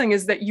first thing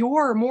is that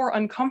you're more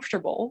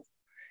uncomfortable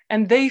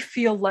and they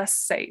feel less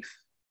safe,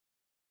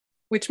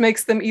 which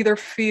makes them either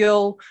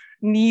feel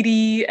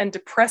needy and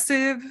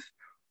depressive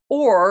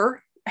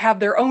or have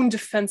their own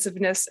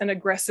defensiveness and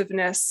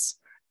aggressiveness.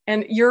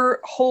 And your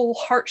whole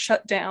heart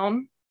shut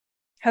down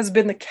has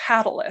been the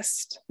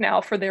catalyst now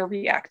for their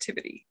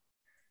reactivity.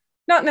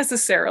 Not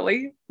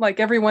necessarily, like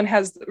everyone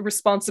has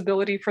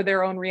responsibility for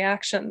their own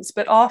reactions,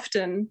 but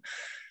often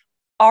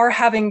our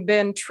having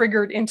been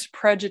triggered into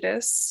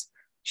prejudice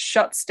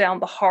shuts down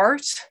the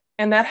heart,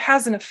 and that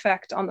has an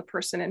effect on the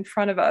person in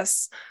front of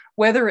us.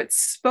 Whether it's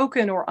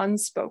spoken or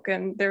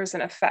unspoken, there's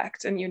an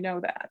effect, and you know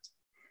that.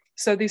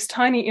 So these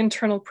tiny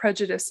internal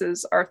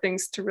prejudices are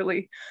things to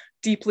really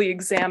deeply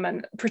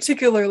examine,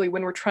 particularly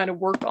when we're trying to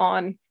work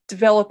on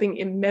developing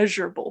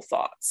immeasurable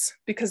thoughts,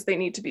 because they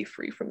need to be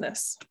free from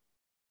this.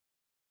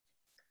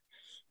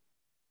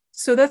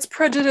 So that's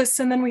prejudice.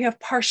 And then we have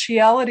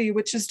partiality,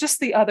 which is just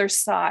the other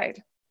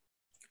side,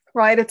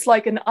 right? It's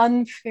like an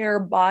unfair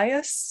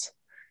bias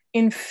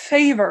in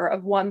favor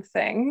of one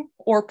thing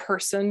or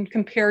person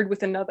compared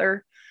with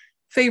another,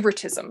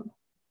 favoritism.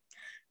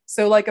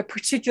 So like a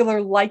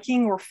particular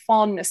liking or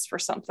fondness for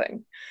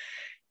something.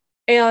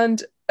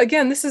 And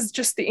again, this is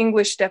just the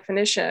English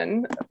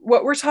definition.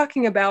 What we're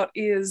talking about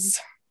is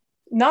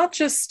not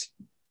just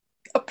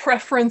a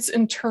preference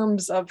in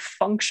terms of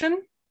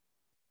function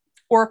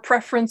or a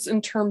preference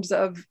in terms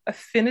of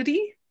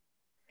affinity.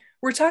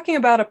 We're talking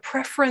about a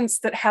preference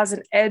that has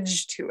an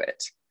edge to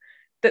it,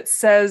 that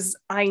says,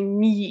 I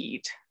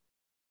need,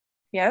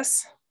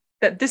 yes,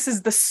 that this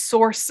is the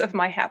source of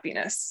my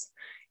happiness.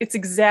 It's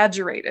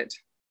exaggerated.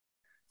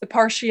 The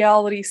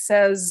partiality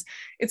says,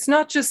 it's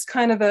not just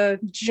kind of a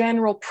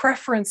general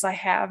preference I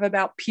have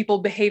about people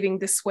behaving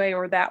this way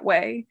or that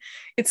way.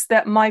 It's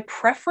that my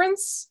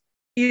preference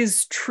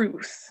is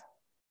truth.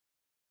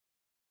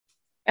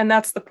 And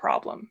that's the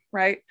problem,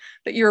 right?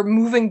 That you're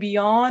moving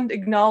beyond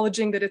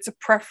acknowledging that it's a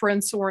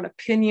preference or an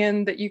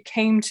opinion that you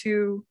came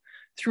to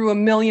through a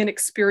million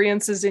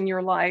experiences in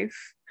your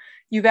life.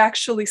 You've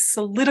actually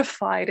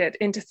solidified it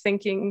into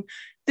thinking,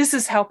 this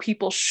is how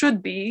people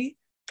should be.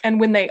 And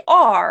when they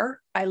are,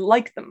 I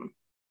like them.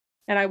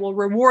 And I will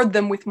reward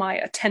them with my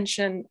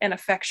attention and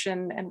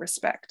affection and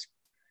respect.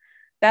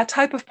 That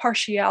type of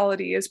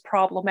partiality is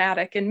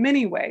problematic in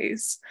many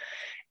ways.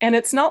 And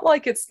it's not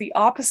like it's the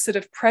opposite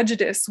of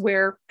prejudice,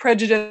 where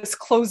prejudice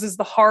closes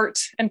the heart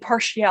and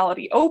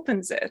partiality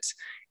opens it.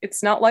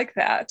 It's not like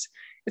that.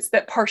 It's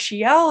that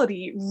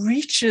partiality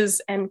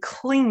reaches and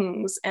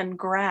clings and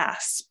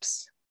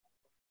grasps.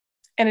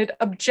 And it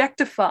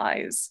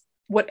objectifies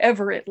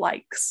whatever it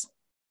likes.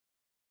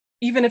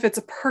 Even if it's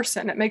a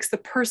person, it makes the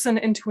person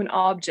into an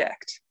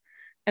object.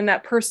 And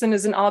that person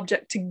is an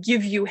object to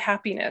give you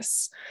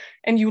happiness.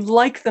 And you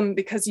like them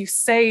because you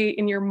say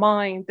in your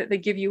mind that they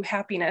give you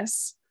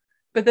happiness.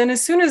 But then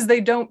as soon as they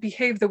don't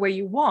behave the way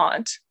you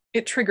want,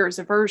 it triggers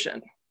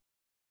aversion.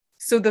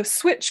 So the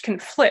switch can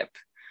flip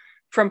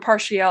from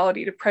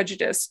partiality to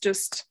prejudice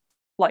just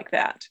like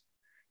that.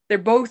 They're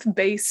both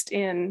based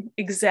in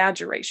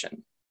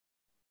exaggeration.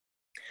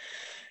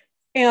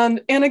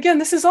 And again,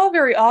 this is all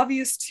very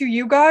obvious to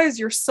you guys.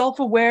 You're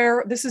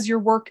self-aware. This is your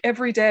work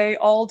every day,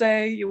 all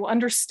day. You will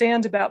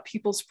understand about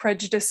people's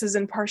prejudices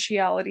and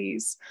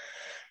partialities.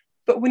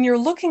 But when you're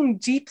looking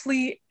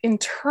deeply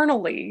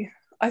internally,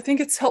 I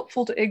think it's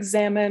helpful to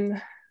examine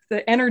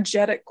the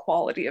energetic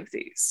quality of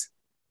these.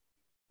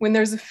 When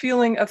there's a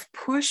feeling of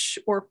push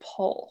or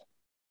pull,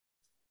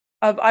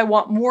 of I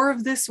want more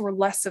of this or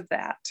less of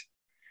that.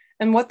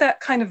 And what that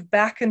kind of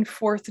back and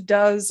forth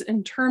does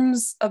in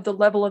terms of the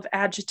level of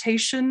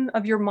agitation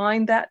of your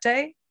mind that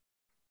day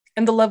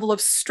and the level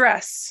of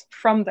stress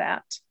from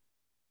that.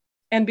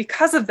 And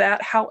because of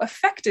that, how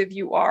effective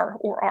you are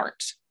or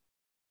aren't.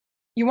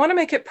 You want to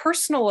make it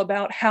personal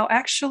about how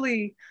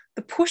actually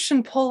the push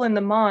and pull in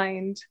the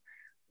mind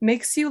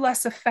makes you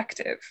less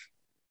effective,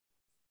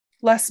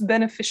 less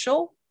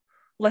beneficial,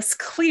 less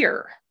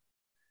clear.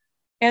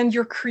 And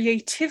your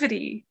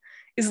creativity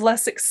is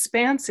less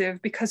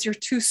expansive because you're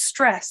too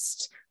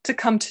stressed to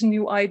come to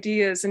new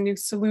ideas and new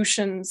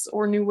solutions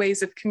or new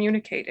ways of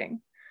communicating.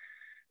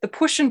 The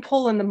push and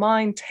pull in the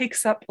mind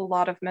takes up a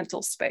lot of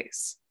mental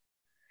space.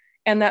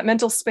 And that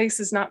mental space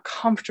is not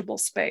comfortable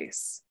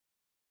space.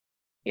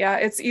 Yeah,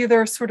 it's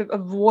either sort of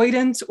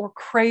avoidant or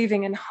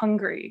craving and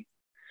hungry.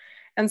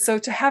 And so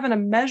to have an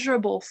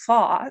immeasurable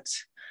thought,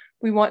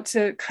 we want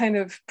to kind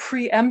of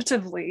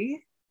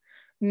preemptively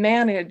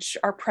manage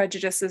our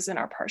prejudices and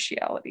our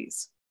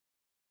partialities.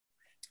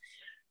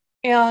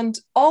 And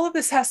all of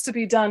this has to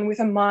be done with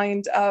a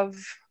mind of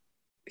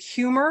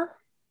humor,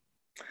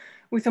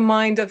 with a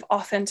mind of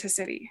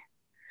authenticity.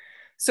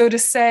 So to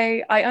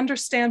say, I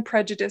understand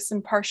prejudice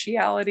and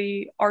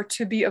partiality are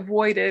to be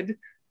avoided,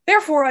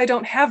 therefore I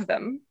don't have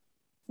them,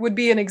 would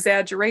be an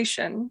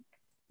exaggeration,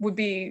 would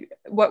be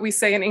what we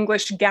say in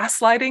English,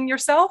 gaslighting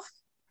yourself.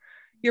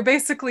 You're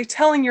basically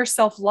telling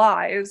yourself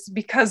lies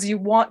because you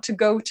want to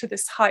go to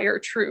this higher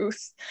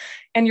truth,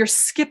 and you're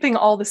skipping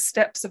all the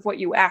steps of what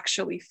you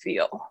actually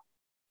feel.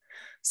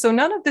 So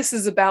none of this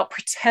is about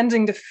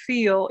pretending to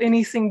feel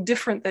anything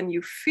different than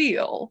you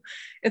feel.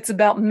 It's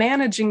about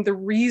managing the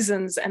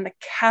reasons and the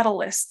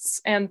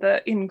catalysts and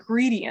the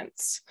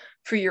ingredients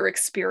for your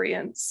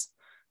experience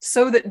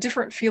so that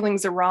different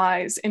feelings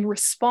arise in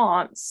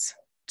response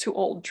to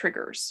old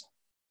triggers.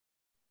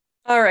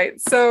 All right,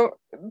 so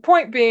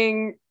point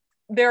being,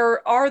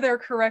 there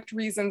correct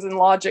reasons and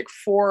logic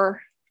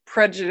for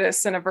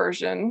prejudice and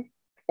aversion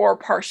or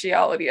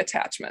partiality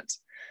attachment?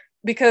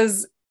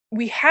 Because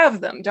we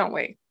have them, don't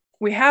we?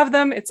 We have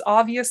them. It's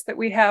obvious that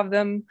we have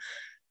them.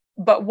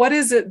 But what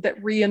is it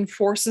that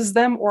reinforces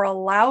them or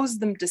allows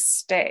them to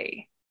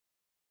stay?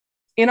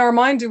 In our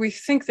mind, do we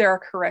think there are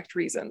correct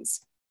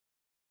reasons?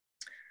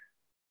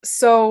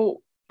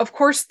 So Of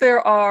course,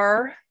 there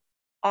are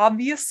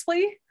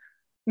obviously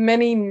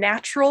many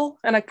natural,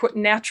 and I put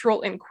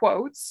natural in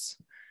quotes,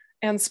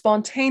 and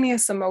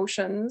spontaneous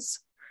emotions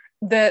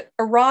that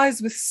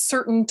arise with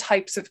certain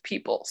types of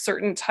people,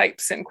 certain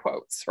types in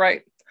quotes,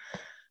 right?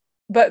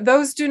 But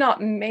those do not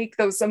make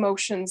those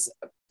emotions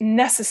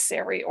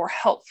necessary or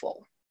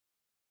helpful.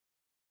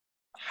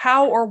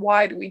 How or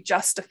why do we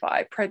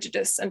justify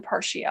prejudice and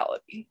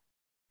partiality?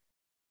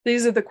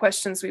 These are the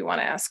questions we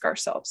want to ask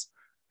ourselves.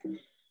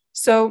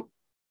 So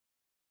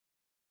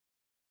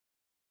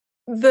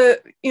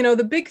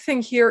the big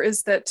thing here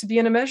is that to be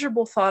an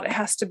immeasurable thought, it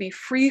has to be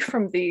free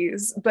from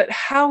these, but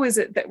how is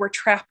it that we're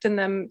trapped in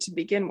them to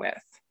begin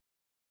with?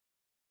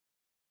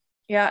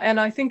 Yeah, and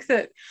I think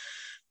that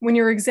when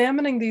you're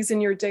examining these in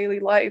your daily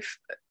life,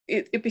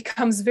 it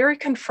becomes very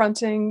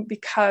confronting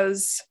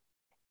because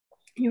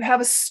you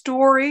have a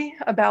story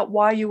about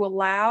why you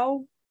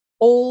allow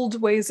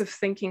old ways of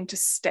thinking to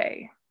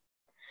stay.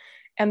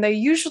 And they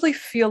usually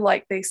feel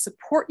like they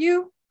support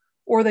you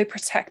or they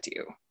protect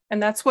you.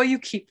 And that's why you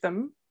keep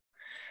them.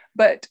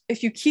 But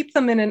if you keep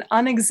them in an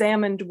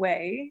unexamined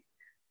way,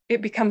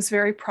 it becomes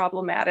very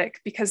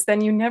problematic because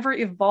then you never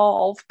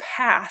evolve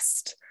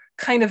past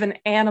kind of an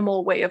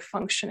animal way of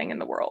functioning in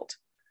the world.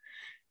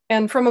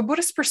 And from a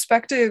Buddhist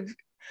perspective,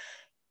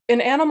 an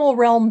animal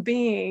realm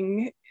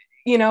being,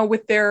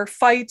 with their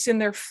fight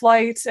and their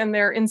flight and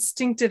their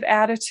instinctive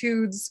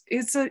attitudes,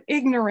 is an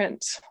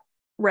ignorant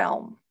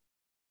realm,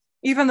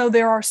 even though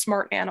there are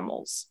smart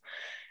animals.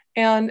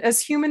 And as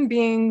human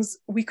beings,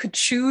 we could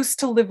choose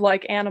to live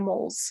like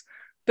animals,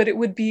 but it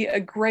would be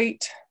a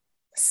great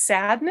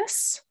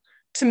sadness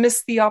to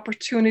miss the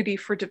opportunity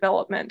for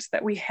development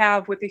that we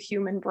have with a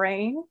human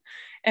brain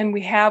and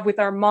we have with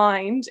our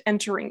mind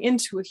entering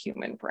into a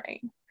human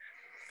brain.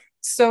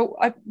 So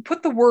I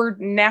put the word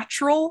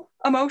natural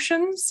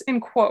emotions in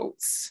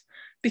quotes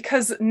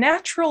because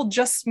natural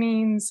just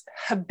means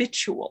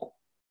habitual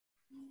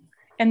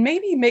and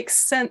maybe makes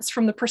sense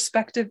from the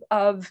perspective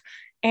of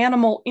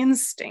animal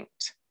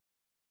instinct.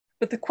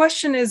 But the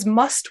question is,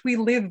 must we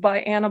live by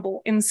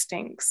animal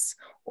instincts,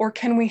 or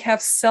can we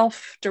have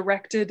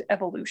self-directed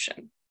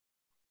evolution?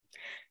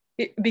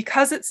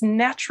 Because it's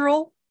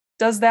natural,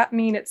 does that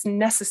mean it's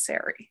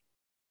necessary?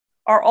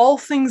 Are all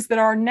things that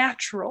are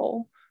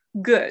natural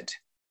good?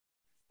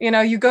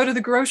 You go to the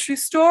grocery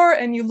store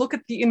and you look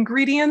at the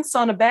ingredients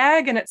on a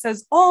bag and it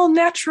says all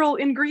natural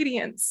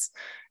ingredients.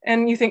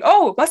 And you think,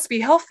 oh, it must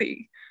be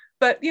healthy.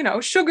 But,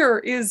 sugar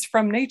is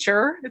from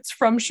nature. It's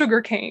from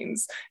sugar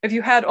canes. If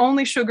you had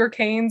only sugar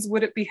canes,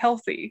 would it be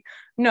healthy?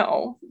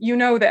 No, you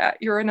know that.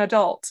 You're an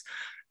adult.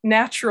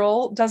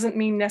 Natural doesn't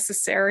mean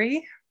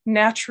necessary.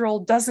 Natural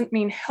doesn't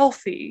mean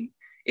healthy.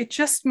 It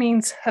just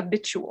means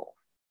habitual.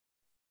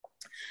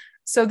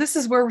 So this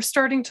is where we're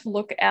starting to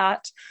look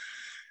at,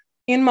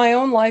 in my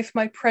own life,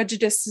 my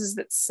prejudices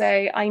that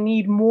say I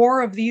need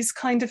more of these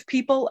kind of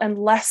people and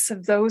less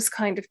of those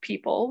kind of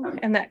people,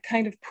 and that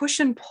kind of push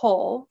and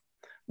pull.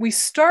 We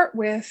start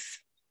with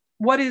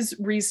what is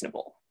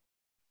reasonable.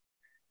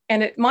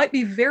 And it might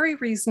be very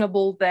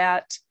reasonable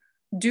that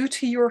due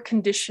to your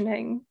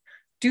conditioning,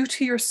 due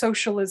to your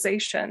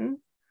socialization,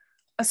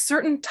 a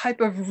certain type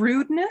of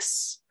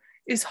rudeness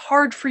is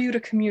hard for you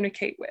to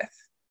communicate with.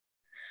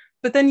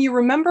 But then you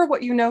remember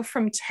what you know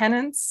from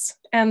tenets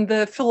and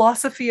the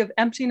philosophy of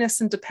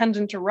emptiness and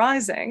dependent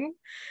arising,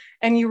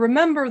 and you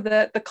remember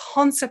that the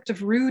concept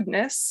of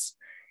rudeness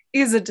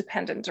is a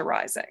dependent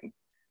arising.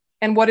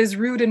 And what is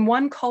rude in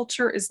one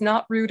culture is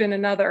not rude in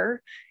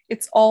another.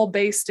 It's all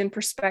based in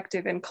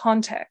perspective and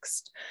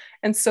context.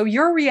 And so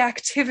your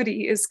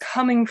reactivity is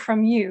coming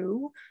from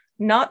you,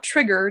 not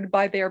triggered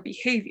by their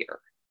behavior.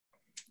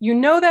 You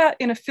know that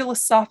in a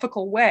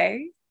philosophical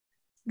way,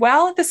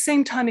 while at the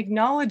same time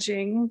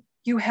acknowledging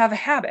you have a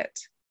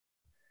habit.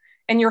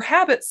 And your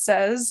habit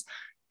says,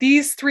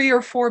 these 3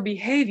 or 4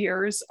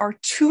 behaviors are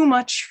too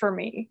much for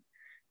me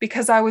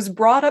because I was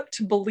brought up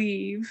to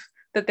believe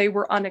that they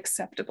were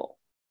unacceptable.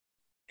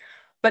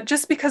 But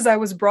just because I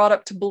was brought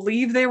up to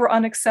believe they were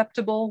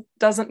unacceptable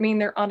doesn't mean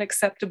they're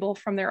unacceptable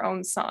from their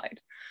own side.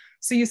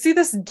 So you see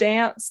this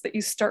dance that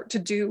you start to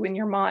do in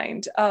your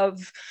mind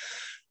of,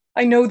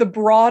 I know the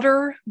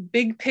broader,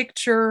 big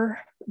picture,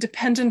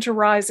 dependent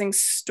arising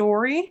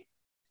story,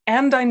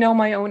 and I know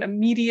my own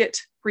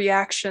immediate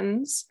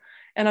reactions,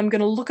 and I'm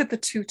going to look at the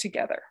two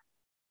together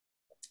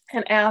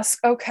and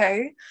ask,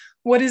 okay,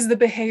 what is the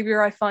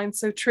behavior I find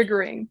so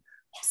triggering?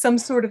 Some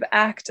sort of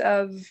act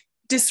of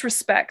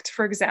disrespect,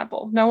 for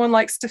example. No one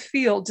likes to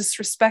feel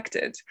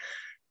disrespected.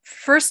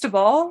 First of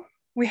all,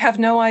 we have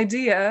no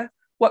idea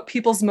what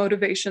people's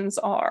motivations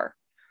are.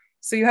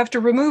 So you have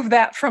to remove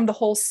that from the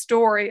whole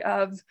story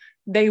of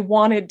they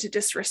wanted to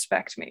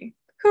disrespect me.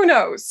 Who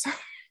knows?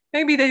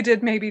 Maybe they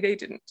did, maybe they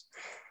didn't.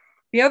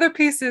 The other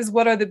piece is,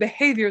 what are the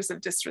behaviors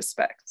of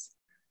disrespect?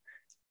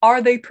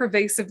 Are they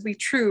pervasively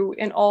true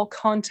in all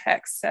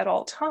contexts at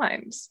all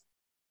times?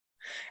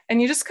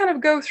 And you just kind of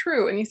go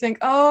through and you think,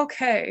 oh,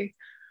 okay,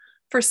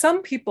 for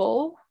some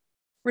people,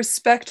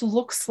 respect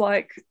looks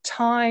like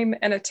time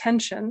and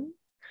attention.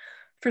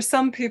 For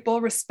some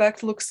people,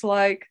 respect looks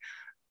like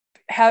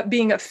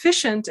being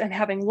efficient and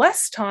having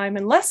less time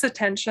and less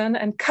attention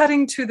and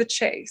cutting to the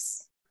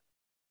chase.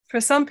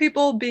 For some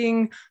people,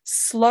 being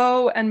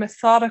slow and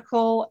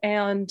methodical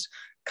and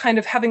kind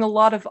of having a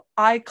lot of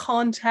eye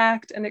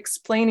contact and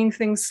explaining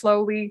things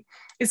slowly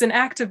is an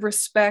act of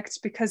respect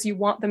because you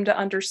want them to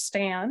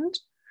understand.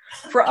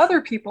 For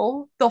other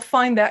people, they'll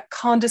find that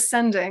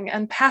condescending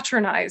and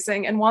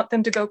patronizing and want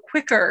them to go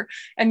quicker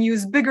and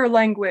use bigger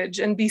language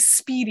and be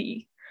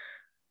speedy.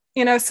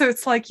 You know, so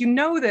it's like, you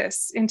know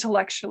this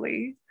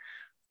intellectually,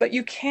 but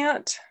you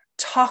can't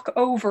talk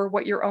over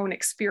what your own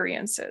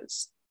experience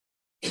is.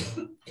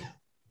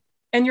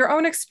 And your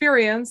own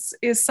experience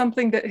is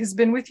something that has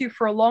been with you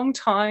for a long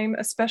time,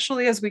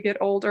 especially as we get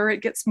older.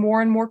 It gets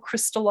more and more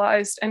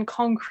crystallized and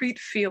concrete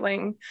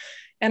feeling,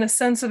 and a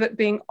sense of it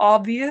being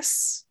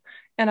obvious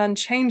and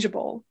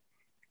unchangeable.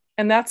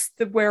 And that's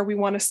where we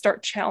want to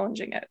start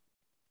challenging it,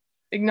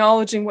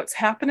 acknowledging what's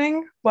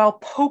happening while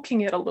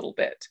poking it a little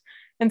bit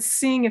and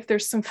seeing if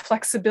there's some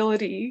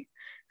flexibility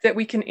that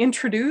we can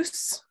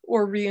introduce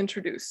or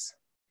reintroduce.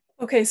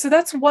 Okay, so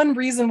that's one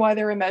reason why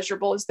they're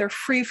immeasurable, is they're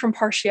free from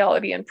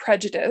partiality and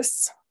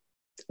prejudice.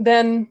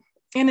 Then,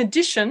 in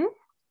addition,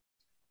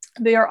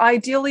 they are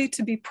ideally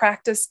to be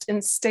practiced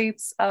in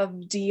states of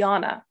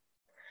dhyana,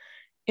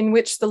 in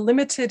which the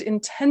limited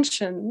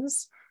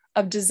intentions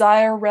of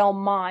desire realm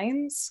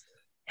minds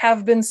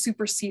have been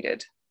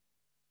superseded.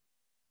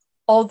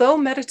 Although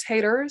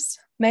meditators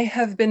may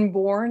have been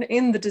born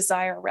in the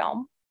desire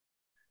realm,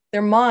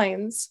 their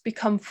minds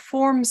become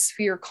form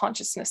sphere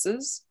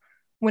consciousnesses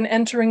when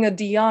entering a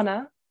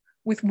dhyana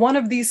with one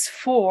of these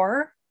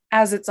four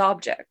as its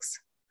objects.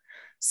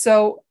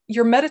 So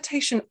your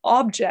meditation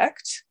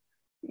object,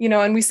 you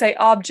know, and we say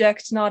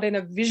object not in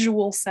a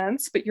visual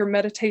sense, but your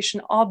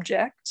meditation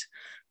object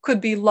could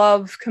be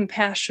love,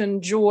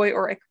 compassion, joy,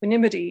 or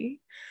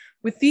equanimity.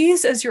 With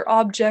these as your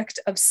object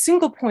of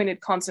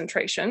single-pointed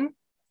concentration,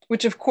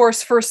 which of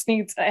course first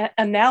needs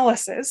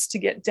analysis to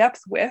get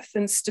depth with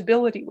and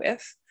stability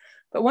with.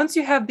 But once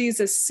you have these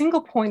as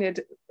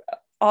single-pointed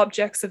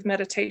objects of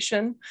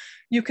meditation,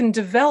 you can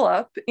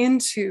develop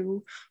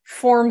into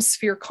form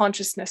sphere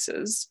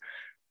consciousnesses.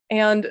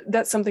 And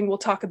that's something we'll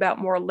talk about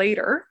more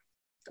later.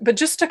 But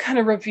just to kind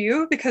of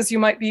review, because you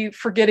might be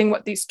forgetting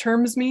what these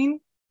terms mean,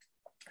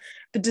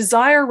 the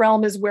desire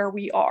realm is where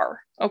we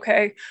are,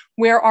 okay?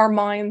 Where our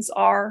minds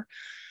are.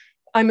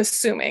 I'm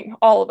assuming,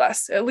 all of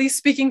us, at least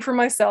speaking for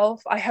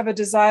myself, I have a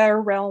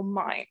desire realm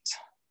mind.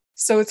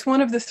 So it's one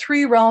of the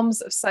three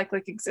realms of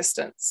cyclic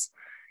existence.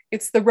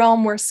 It's the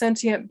realm where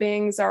sentient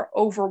beings are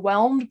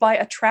overwhelmed by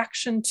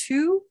attraction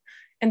to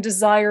and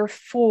desire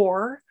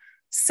for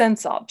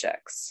sense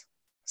objects.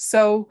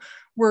 So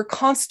we're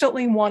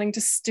constantly wanting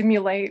to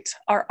stimulate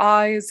our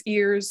eyes,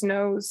 ears,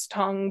 nose,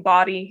 tongue,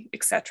 body,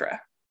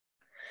 etc.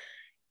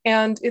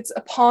 And it's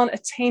upon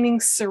attaining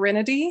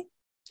serenity,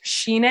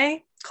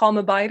 shine, calm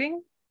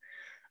abiding,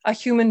 a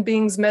human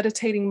being's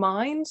meditating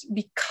mind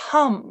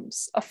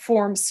becomes a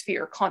form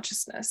sphere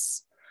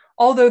consciousness,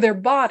 although their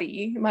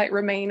body might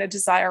remain a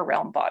desire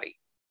realm body.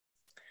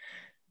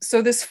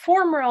 So this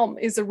form realm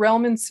is a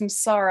realm in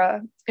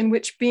samsara in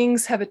which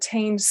beings have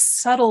attained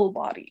subtle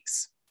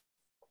bodies.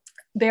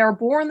 They are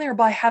born there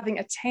by having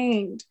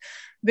attained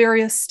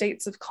various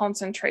states of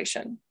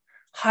concentration,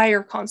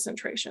 higher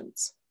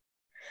concentrations.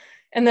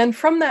 And then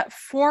from that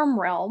form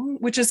realm,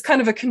 which is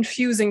kind of a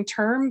confusing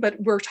term, but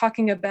we're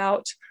talking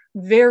about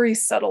very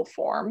subtle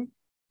form,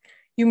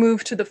 you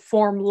move to the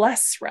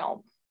formless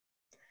realm.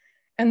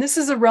 And this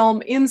is a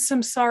realm in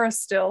samsara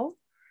still,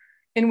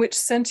 in which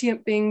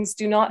sentient beings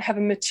do not have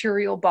a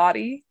material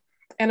body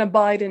and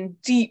abide in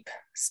deep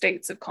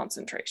states of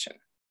concentration.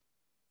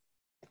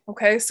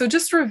 Okay, so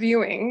just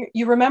reviewing,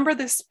 you remember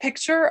this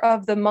picture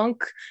of the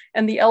monk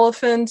and the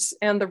elephant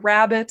and the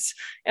rabbit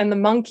and the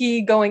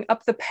monkey going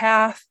up the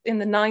path in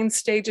the 9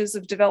 stages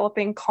of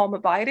developing calm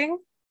abiding?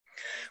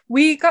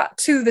 We got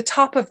to the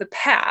top of the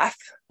path,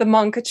 the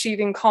monk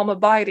achieving calm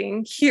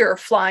abiding, here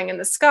flying in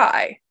the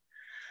sky.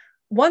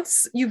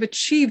 Once you've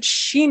achieved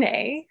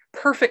shine,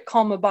 perfect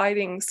calm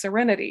abiding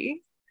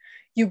serenity,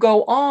 you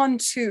go on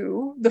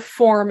to the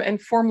form and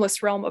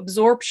formless realm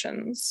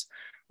absorptions,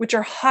 which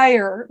are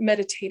higher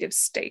meditative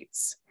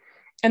states.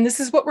 And this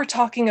is what we're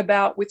talking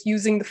about with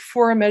using the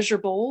Four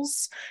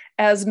Immeasurables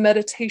as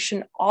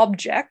meditation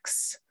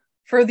objects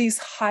for these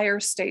higher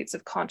states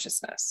of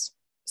consciousness.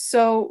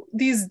 So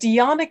these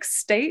dhyanic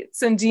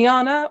states, and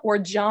dhyana or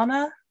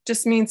jhana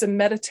just means a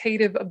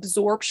meditative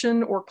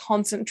absorption or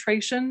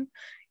concentration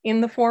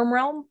in the form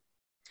realm.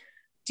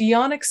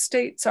 Dhyanic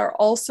states are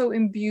also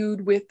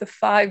imbued with the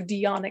 5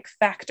 dhyanic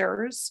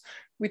factors,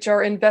 which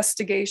are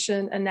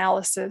investigation,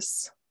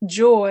 analysis,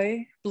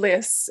 joy,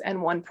 bliss,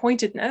 and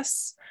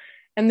one-pointedness,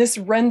 and this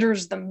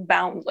renders them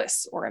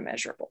boundless or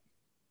immeasurable.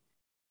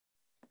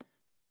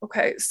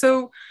 Okay,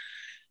 so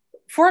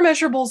Four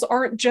Immeasurables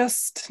aren't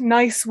just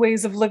nice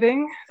ways of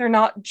living. They're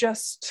not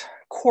just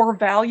core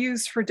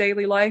values for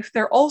daily life.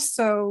 They're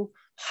also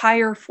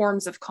higher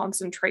forms of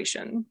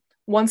concentration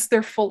once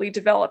they're fully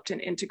developed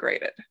and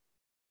integrated.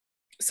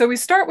 So we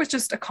start with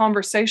just a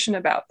conversation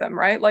about them,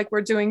 right? Like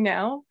we're doing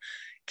now,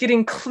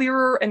 getting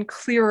clearer and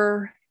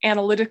clearer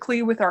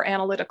analytically with our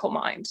analytical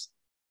mind.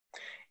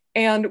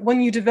 And when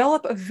you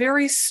develop a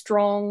very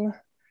strong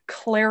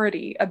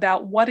clarity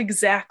about what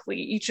exactly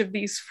each of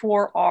these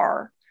four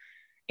are,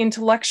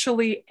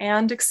 intellectually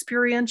and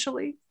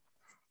experientially,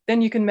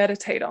 then you can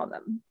meditate on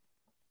them,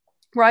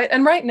 right?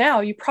 And right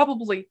now, you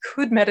probably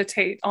could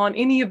meditate on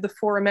any of the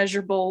four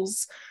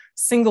immeasurables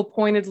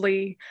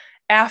single-pointedly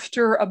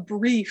after a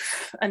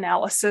brief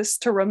analysis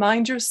to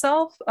remind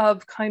yourself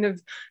of kind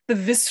of the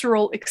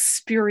visceral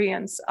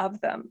experience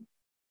of them,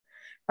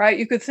 right?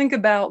 You could think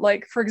about,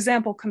 like, for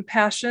example,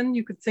 compassion.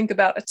 You could think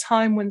about a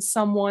time when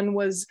someone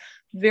was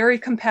very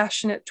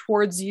compassionate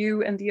towards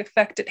you and the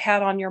effect it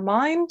had on your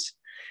mind,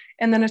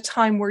 and then a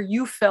time where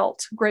you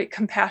felt great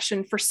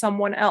compassion for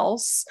someone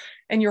else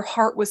and your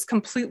heart was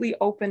completely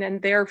open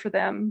and there for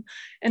them.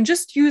 And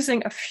just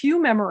using a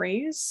few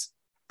memories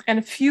and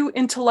a few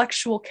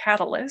intellectual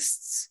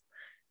catalysts,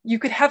 you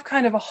could have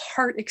kind of a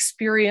heart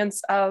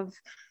experience of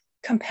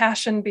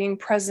compassion being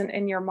present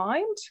in your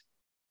mind.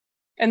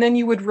 And then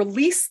you would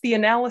release the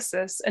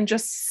analysis and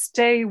just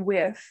stay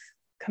with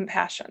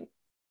compassion.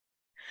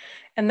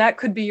 And that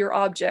could be your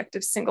object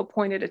of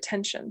single-pointed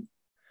attention.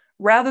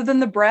 Rather than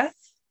the breath,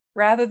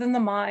 rather than the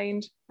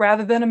mind,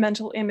 rather than a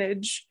mental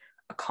image,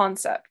 a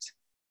concept,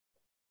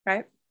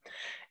 right?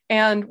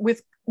 And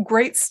with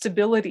great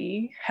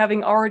stability,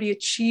 having already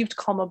achieved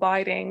calm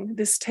abiding,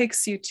 this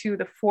takes you to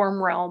the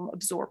form realm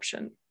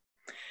absorption.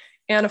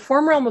 And a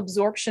form realm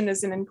absorption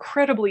is an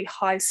incredibly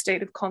high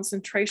state of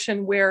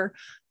concentration where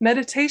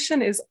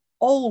meditation is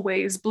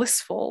always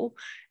blissful,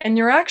 and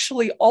you're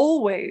actually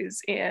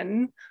always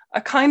in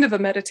a kind of a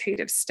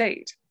meditative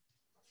state.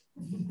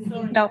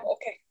 Now,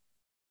 okay.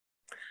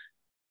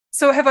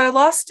 So have I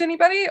lost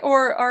anybody,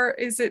 or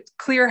is it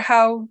clear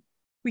how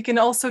we can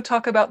also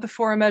talk about the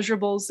four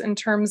immeasurables in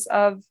terms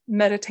of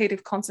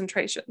meditative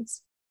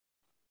concentrations?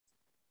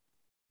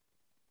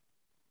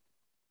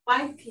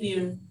 Quite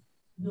clear.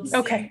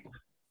 Okay.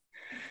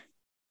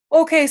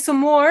 Okay, so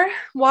more.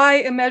 Why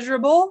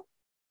immeasurable?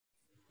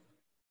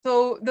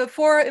 So the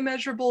four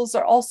immeasurables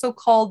are also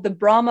called the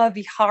Brahma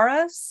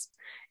Viharas,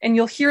 and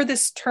you'll hear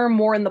this term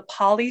more in the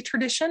Pali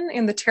tradition,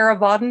 in the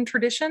Theravadan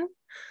tradition,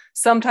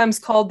 sometimes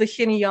called the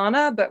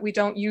Hinayana, but we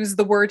don't use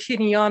the word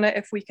Hinayana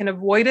if we can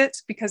avoid it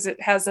because it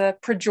has a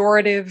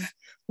pejorative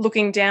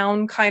looking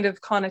down kind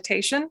of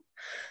connotation.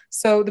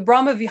 So the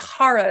Brahma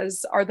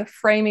Viharas are the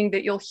framing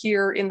that you'll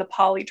hear in the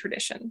Pali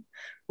tradition,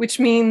 which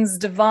means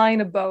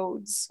divine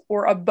abodes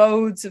or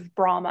abodes of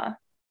Brahma.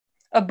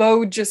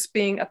 Abode just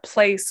being a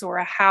place or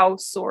a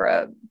house or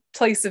a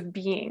place of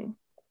being.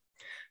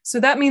 So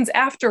that means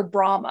after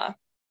Brahma,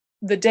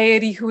 the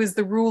deity who is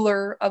the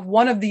ruler of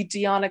one of the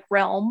dhyanic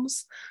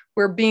realms,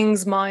 where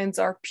beings' minds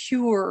are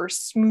pure,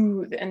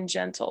 smooth, and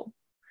gentle.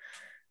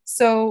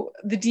 So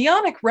the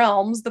dhyanic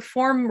realms, the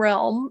form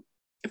realm,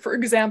 for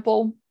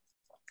example,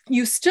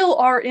 you still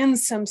are in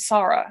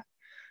samsara,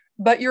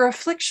 but your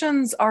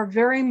afflictions are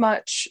very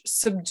much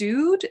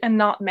subdued and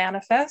not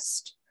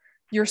manifest.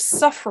 Your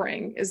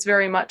suffering is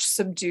very much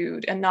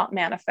subdued and not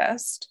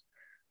manifest,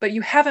 but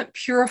you haven't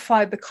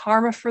purified the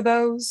karma for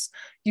those.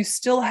 You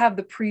still have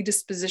the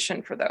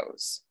predisposition for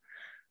those.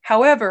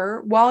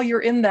 However, while you're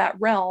in that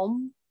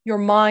realm, your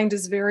mind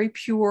is very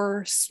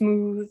pure,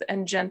 smooth,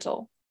 and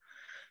gentle.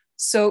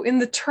 So in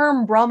the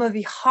term Brahma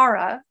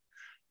Vihara,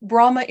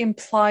 Brahma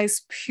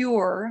implies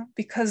pure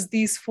because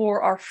these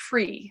four are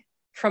free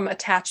from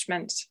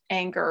attachment,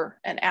 anger,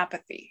 and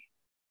apathy.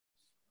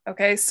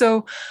 Okay,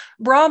 so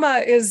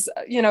Brahma is,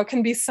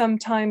 can be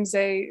sometimes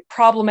a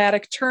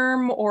problematic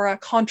term or a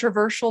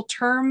controversial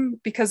term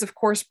because, of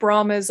course,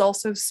 Brahma is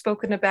also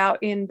spoken about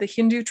in the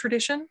Hindu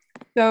tradition.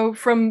 So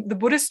from the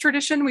Buddhist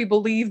tradition, we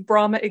believe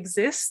Brahma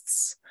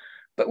exists,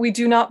 but we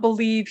do not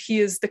believe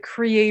he is the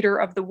creator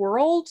of the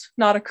world,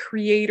 not a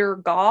creator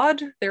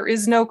God. There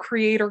is no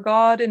creator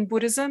God in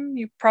Buddhism,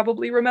 you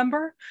probably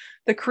remember.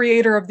 The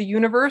creator of the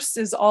universe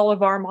is all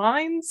of our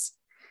minds.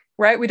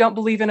 Right? We don't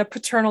believe in a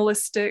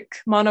paternalistic,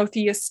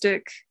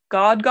 monotheistic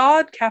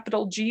God,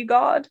 capital G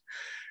God.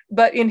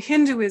 But in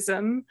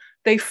Hinduism,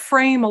 they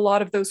frame a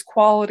lot of those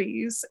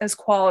qualities as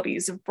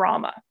qualities of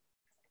Brahma.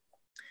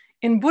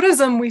 In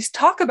Buddhism, we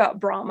talk about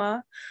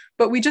Brahma,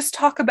 but we just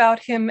talk about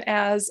him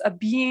as a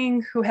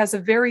being who has a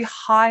very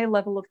high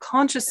level of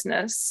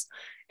consciousness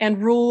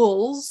and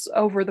rules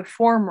over the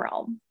form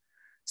realm.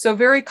 So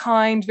very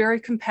kind, very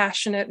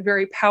compassionate,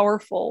 very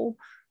powerful,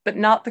 but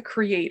not the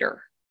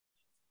creator.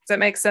 Does that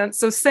make sense?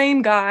 So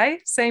same guy,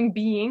 same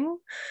being,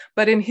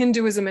 but in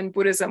Hinduism and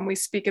Buddhism, we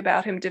speak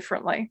about him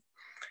differently.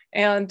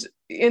 And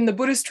in the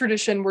Buddhist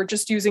tradition, we're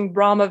just using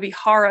Brahma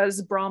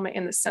Viharas, Brahma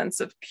in the sense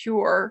of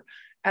pure,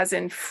 as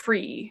in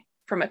free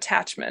from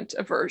attachment,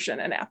 aversion,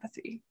 and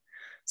apathy.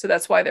 So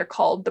that's why they're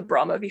called the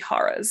Brahma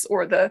Viharas,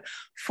 or the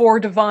four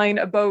divine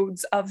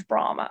abodes of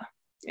Brahma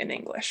in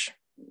English.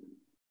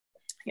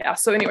 Yeah,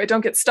 so anyway,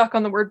 don't get stuck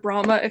on the word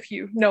Brahma if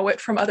you know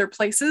it from other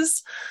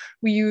places.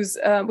 We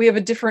have a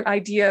different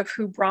idea of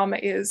who Brahma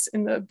is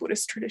in the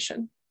Buddhist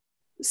tradition.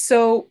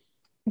 So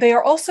they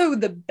are also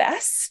the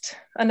best,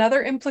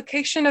 another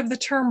implication of the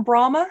term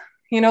Brahma,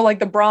 like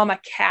the Brahma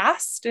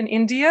caste in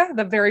India,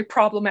 the very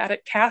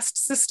problematic caste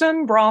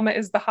system. Brahma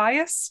is the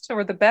highest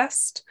or the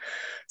best.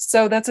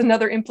 So that's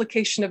another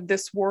implication of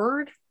this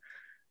word,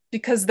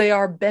 because they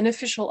are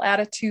beneficial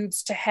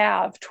attitudes to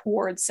have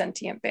towards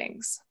sentient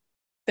beings.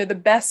 They're the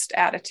best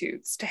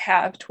attitudes to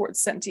have towards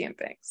sentient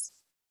beings.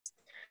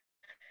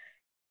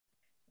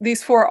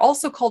 These four are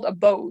also called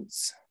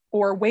abodes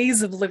or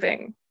ways of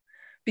living,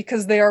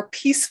 because they are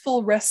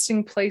peaceful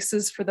resting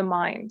places for the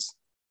mind,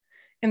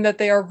 in that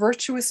they are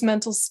virtuous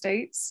mental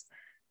states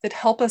that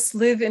help us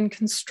live in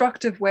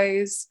constructive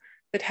ways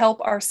that help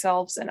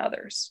ourselves and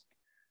others.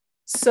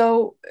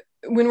 So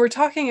when we're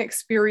talking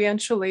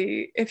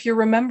experientially, if you're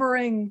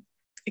remembering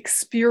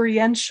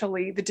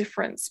experientially the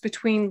difference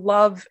between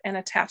love and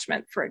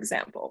attachment, for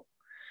example,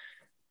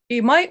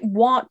 you might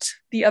want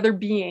the other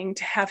being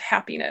to have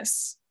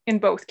happiness in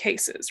both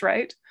cases,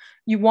 right?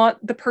 You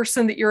want the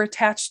person that you're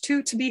attached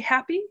to be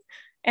happy,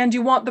 and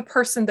you want the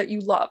person that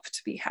you love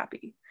to be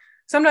happy.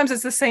 Sometimes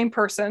it's the same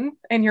person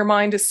and your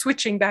mind is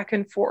switching back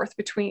and forth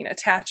between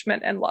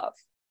attachment and love.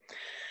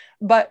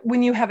 But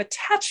when you have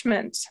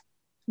attachment,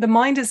 the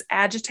mind is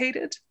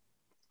agitated.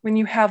 When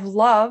you have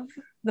love,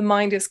 the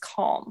mind is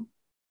calm.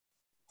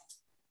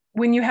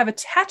 When you have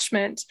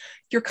attachment,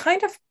 you're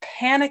kind of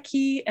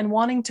panicky and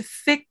wanting to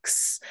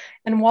fix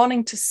and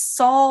wanting to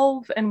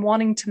solve and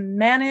wanting to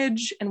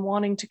manage and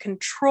wanting to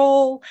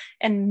control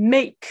and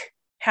make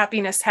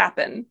happiness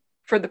happen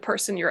for the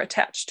person you're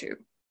attached to.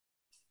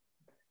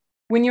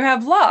 When you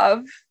have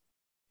love,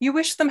 you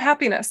wish them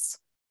happiness.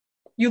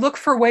 You look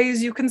for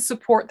ways you can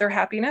support their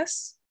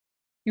happiness.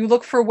 You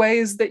look for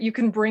ways that you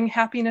can bring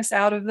happiness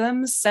out of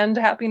them, send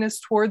happiness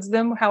towards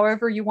them,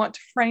 however you want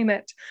to frame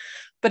it.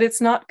 But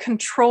it's not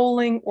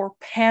controlling or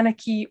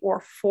panicky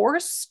or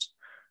forced.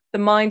 The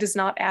mind is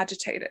not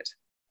agitated.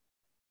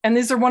 And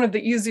these are one of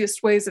the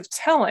easiest ways of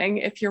telling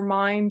if your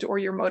mind or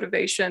your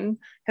motivation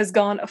has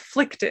gone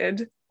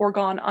afflicted or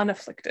gone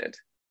unafflicted.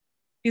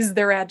 Is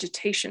there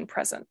agitation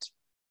present?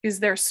 Is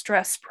there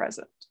stress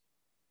present?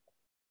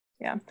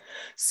 Yeah.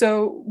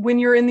 So when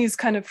you're in these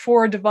kind of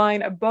four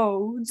divine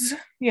abodes,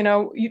 you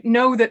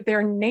know that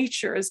their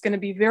nature is going to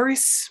be very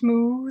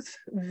smooth,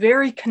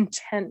 very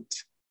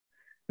content,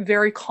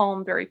 very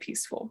calm, very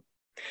peaceful.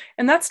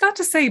 And that's not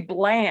to say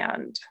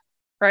bland,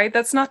 right?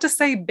 That's not to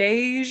say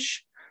beige.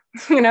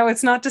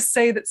 It's not to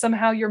say that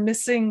somehow you're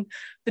missing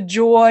the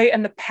joy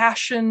and the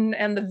passion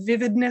and the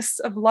vividness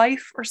of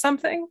life or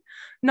something.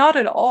 Not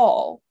at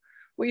all.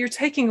 What you're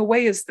taking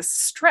away is the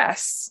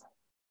stress.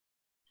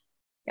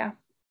 Yeah.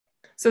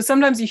 So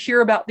sometimes you hear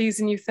about these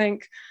and you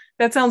think,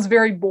 that sounds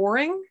very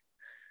boring.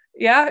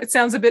 Yeah, it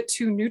sounds a bit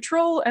too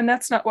neutral, and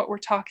that's not what we're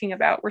talking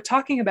about. We're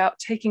talking about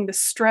taking the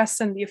stress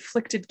and the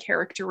afflicted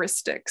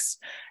characteristics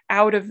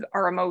out of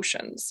our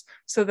emotions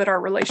so that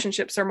our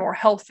relationships are more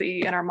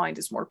healthy and our mind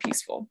is more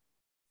peaceful.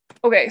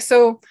 Okay,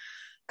 so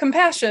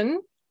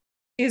compassion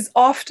is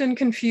often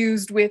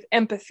confused with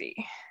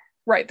empathy,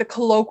 right? The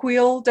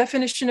colloquial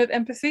definition of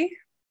empathy.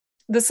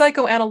 The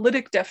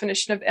psychoanalytic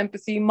definition of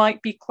empathy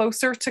might be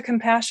closer to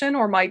compassion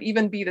or might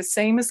even be the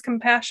same as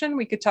compassion.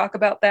 We could talk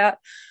about that.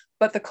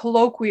 But the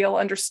colloquial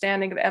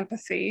understanding of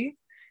empathy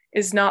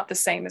is not the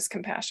same as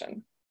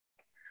compassion.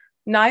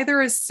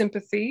 Neither is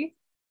sympathy,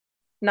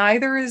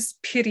 neither is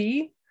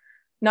pity,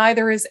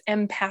 neither is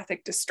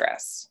empathic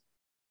distress.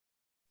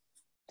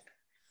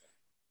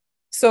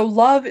 So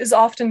love is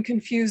often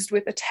confused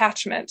with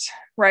attachment,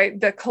 right?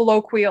 The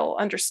colloquial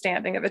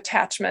understanding of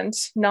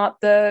attachment, not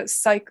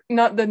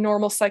the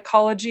normal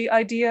psychology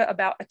idea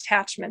about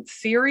attachment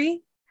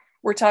theory.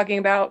 We're talking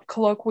about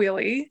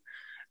colloquially.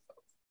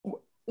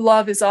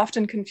 Love is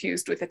often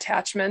confused with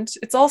attachment.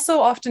 It's also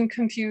often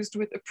confused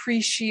with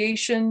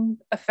appreciation,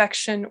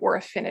 affection, or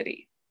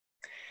affinity.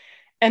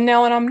 And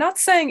I'm not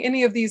saying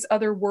any of these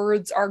other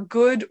words are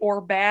good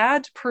or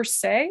bad per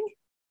se.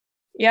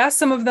 Yeah,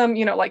 some of them,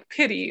 like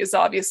pity is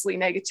obviously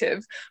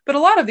negative, but a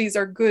lot of these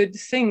are good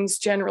things,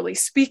 generally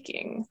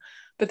speaking,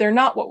 but they're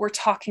not what we're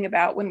talking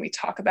about when we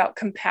talk about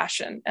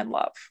compassion and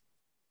love.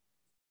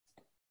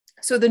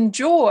 So then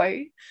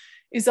joy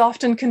is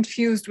often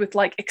confused with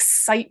like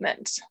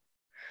excitement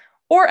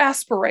or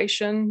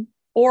aspiration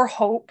or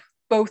hope,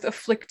 both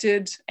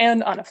afflicted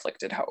and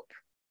unafflicted hope.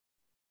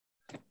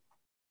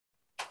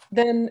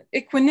 Then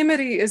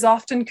equanimity is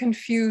often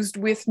confused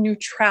with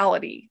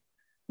neutrality,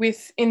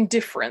 with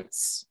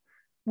indifference,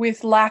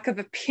 with lack of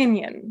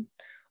opinion,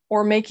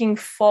 or making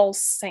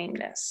false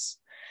sameness.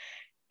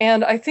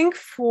 And I think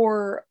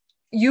for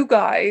you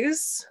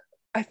guys,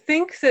 I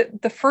think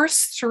that the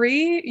first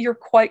three you're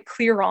quite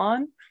clear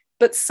on,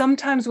 but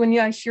sometimes when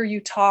I hear you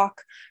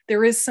talk,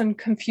 there is some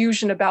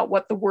confusion about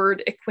what the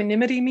word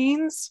equanimity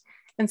means.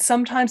 And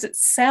sometimes it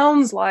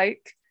sounds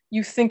like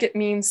you think it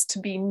means to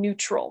be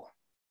neutral.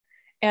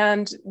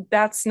 And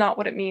that's not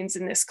what it means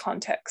in this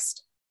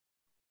context.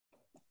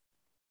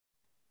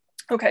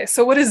 Okay,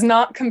 so what is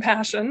not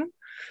compassion?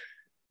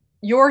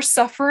 Your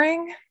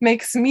suffering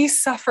makes me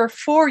suffer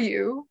for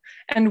you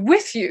and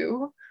with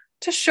you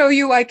to show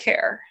you I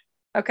care.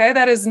 Okay,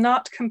 that is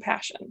not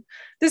compassion.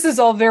 This is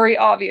all very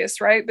obvious,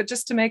 right? But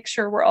just to make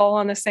sure we're all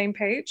on the same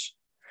page,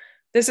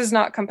 this is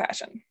not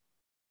compassion.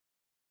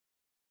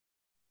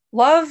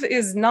 Love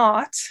is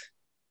not,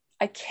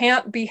 I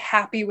can't be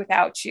happy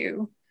without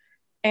you,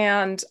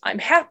 and I'm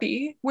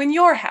happy when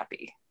you're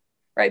happy,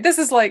 right? This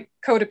is like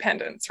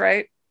codependence,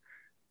 right?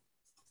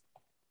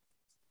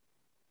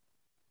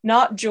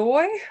 Not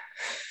joy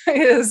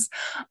is,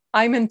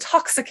 I'm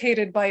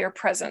intoxicated by your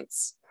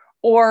presence,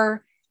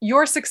 or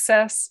your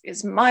success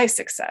is my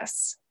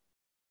success.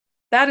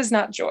 That is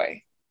not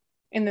joy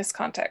in this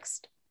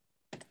context.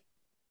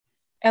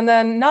 And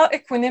then not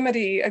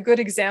equanimity, a good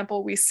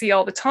example we see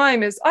all the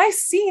time is, I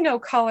see no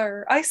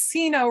color, I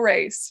see no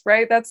race,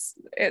 right? That's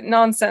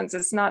nonsense,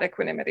 it's not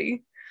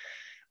equanimity.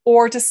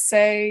 Or to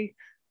say,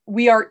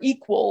 we are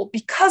equal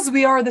because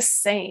we are the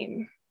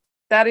same.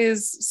 That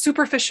is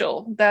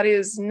superficial, that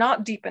is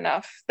not deep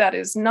enough, that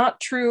is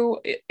not true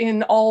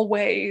in all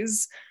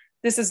ways.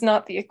 This is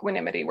not the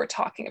equanimity we're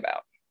talking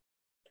about.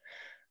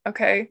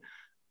 Okay,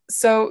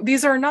 so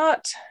these are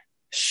not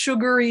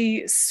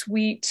sugary,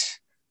 sweet,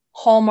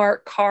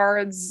 Hallmark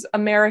cards,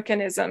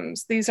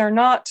 Americanisms. These are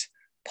not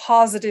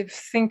positive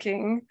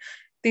thinking.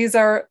 These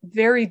are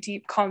very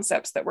deep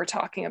concepts that we're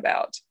talking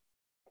about.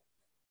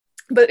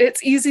 But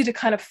it's easy to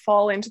kind of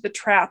fall into the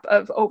trap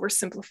of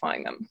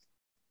oversimplifying them.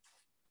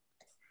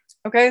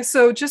 Okay,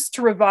 so just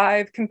to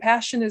revive,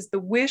 compassion is the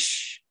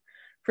wish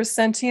for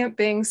sentient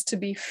beings to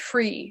be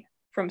free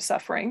from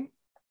suffering.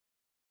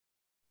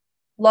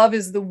 Love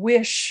is the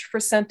wish for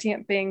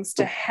sentient beings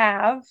to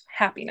have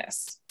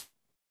happiness.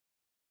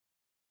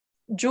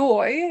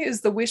 Joy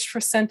is the wish for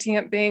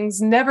sentient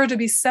beings never to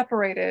be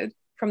separated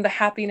from the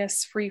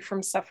happiness free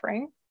from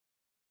suffering.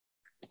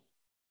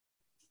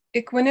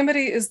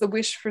 Equanimity is the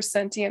wish for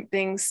sentient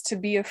beings to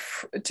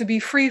be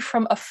free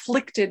from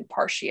afflicted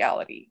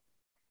partiality,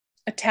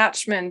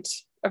 attachment,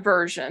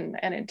 aversion,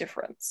 and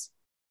indifference.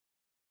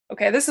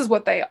 Okay, this is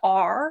what they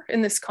are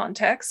in this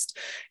context.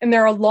 And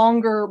there are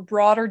longer,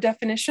 broader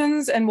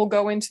definitions, and we'll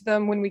go into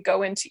them when we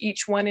go into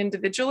each one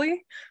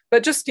individually.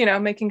 But just,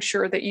 making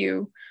sure that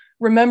you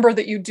remember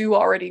that you do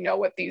already know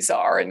what these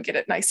are and get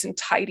it nice and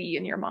tidy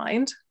in your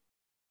mind.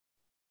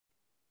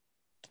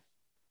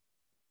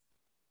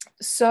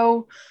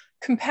 So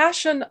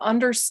compassion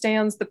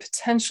understands the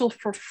potential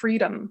for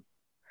freedom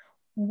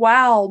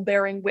while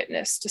bearing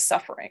witness to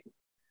suffering.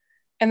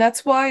 And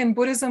that's why in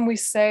Buddhism we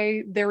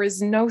say there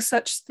is no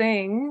such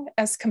thing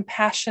as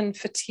compassion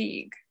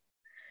fatigue.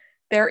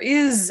 There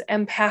is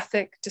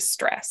empathic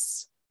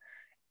distress.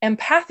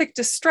 Empathic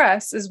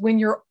distress is when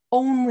you're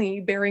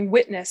only bearing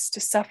witness to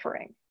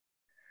suffering,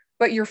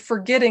 but you're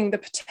forgetting the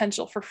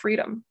potential for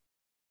freedom,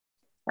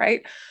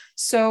 right?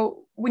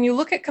 So when you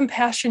look at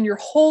compassion, you're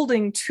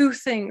holding two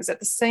things at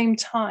the same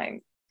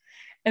time.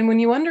 And when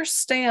you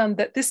understand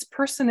that this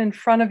person in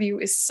front of you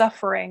is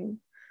suffering,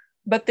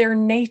 but their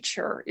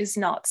nature is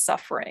not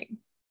suffering,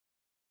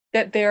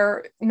 that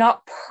they're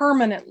not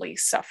permanently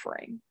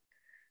suffering,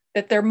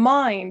 that their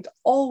mind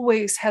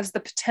always has the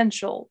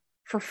potential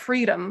for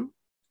freedom,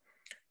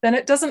 then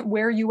it doesn't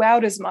wear you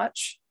out as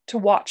much to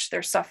watch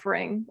their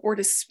suffering or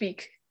to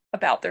speak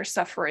about their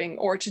suffering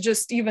or to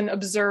just even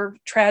observe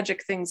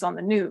tragic things on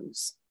the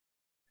news.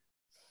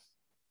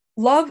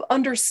 Love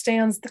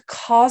understands the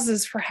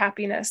causes for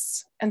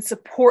happiness and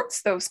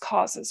supports those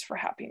causes for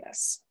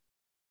happiness.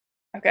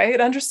 Okay,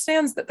 it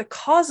understands that the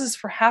causes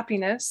for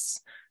happiness,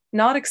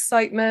 not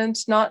excitement,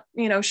 not,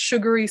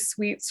 sugary,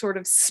 sweet sort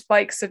of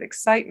spikes of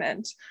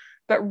excitement,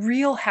 but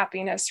real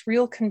happiness,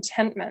 real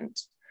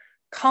contentment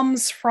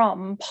comes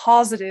from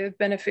positive,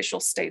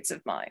 beneficial states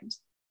of mind.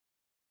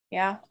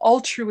 Yeah,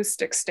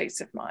 altruistic states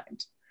of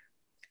mind.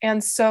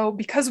 And so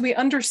because we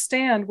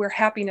understand where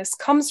happiness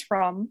comes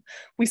from,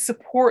 we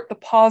support the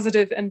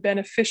positive and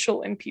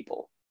beneficial in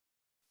people,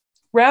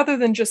 rather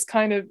than just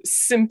kind of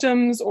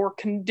symptoms or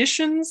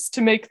conditions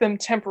to make them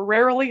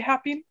temporarily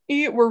happy.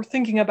 We're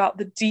thinking about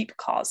the deep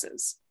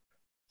causes.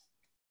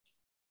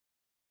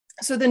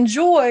 So then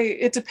joy,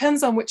 it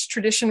depends on which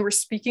tradition we're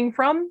speaking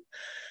from,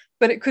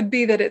 but it could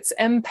be that it's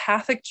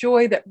empathic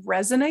joy that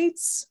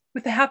resonates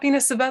with the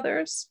happiness of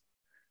others.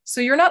 So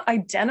you're not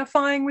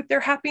identifying with their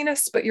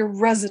happiness, but you're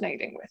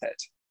resonating with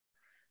it.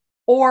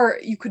 Or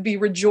you could be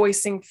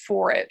rejoicing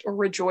for it or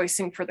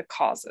rejoicing for the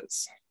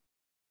causes.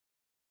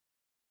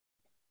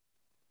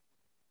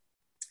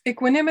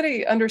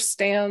 Equanimity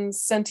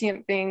understands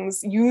sentient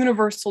beings'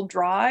 universal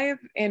drive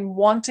in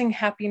wanting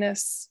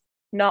happiness,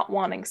 not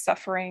wanting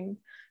suffering,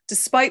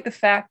 despite the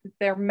fact that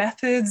their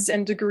methods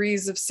and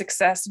degrees of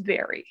success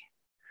vary.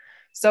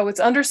 So it's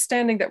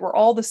understanding that we're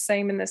all the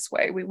same in this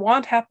way. We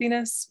want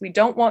happiness, we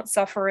don't want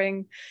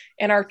suffering,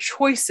 and our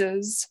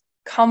choices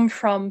come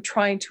from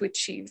trying to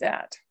achieve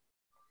that.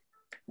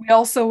 We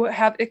also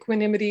have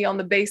equanimity on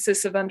the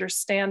basis of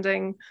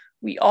understanding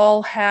we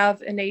all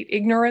have innate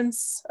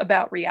ignorance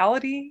about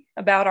reality,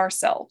 about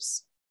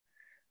ourselves.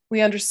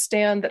 We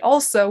understand that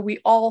also we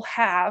all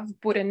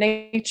have Buddha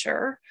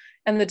nature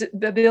and the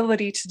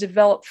ability to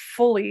develop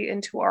fully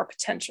into our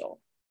potential.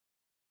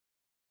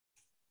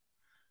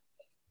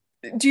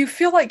 do you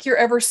feel like you're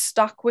ever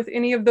stuck with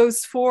any of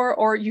those four,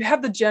 or you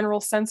have the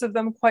general sense of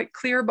them quite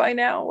clear by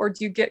now? Or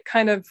do you get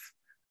kind of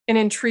an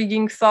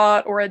intriguing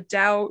thought or a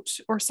doubt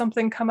or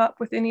something come up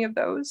with any of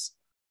those?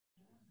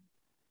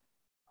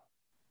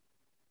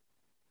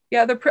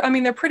 Yeah, they're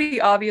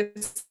pretty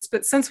obvious,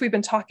 but since we've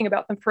been talking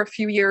about them for a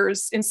few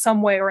years in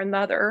some way or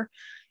another,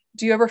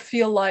 do you ever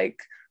feel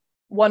like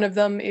one of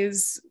them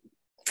is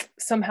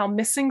somehow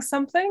missing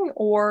something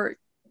or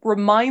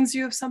reminds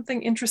you of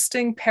something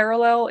interesting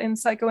parallel in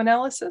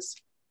psychoanalysis?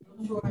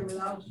 Sure, I'm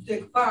allowed to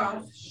take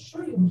part.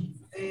 Sure.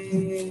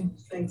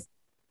 Thanks.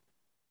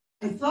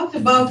 I thought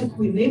about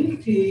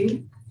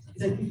equanimity,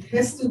 that it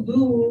has to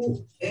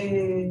do,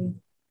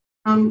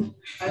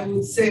 I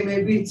would say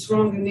maybe it's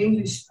wrong in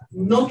English,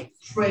 not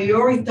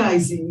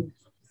prioritizing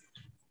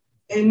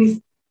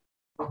anything.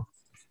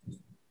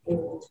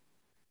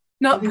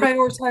 Not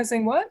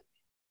prioritizing what?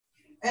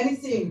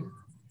 Anything.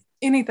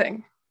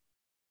 Anything.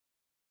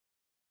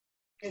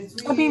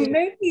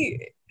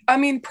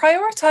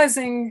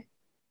 Prioritizing,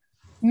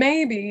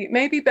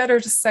 maybe better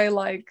to say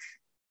like,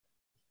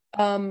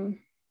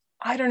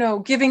 I don't know,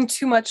 giving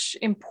too much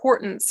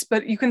importance,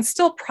 but you can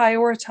still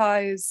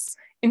prioritize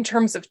in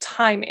terms of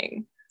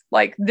timing.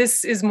 Like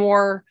this is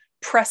more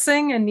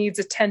pressing and needs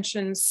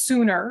attention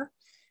sooner.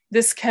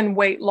 This can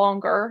wait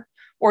longer,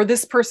 or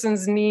this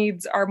person's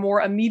needs are more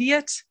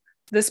immediate.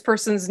 This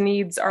person's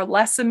needs are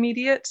less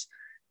immediate.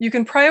 You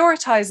can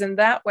prioritize in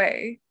that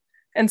way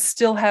and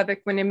still have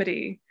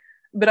equanimity.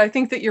 But I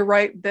think that you're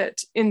right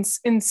that in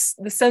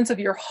the sense of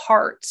your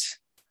heart,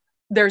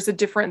 there's a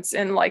difference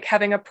in like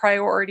having a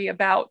priority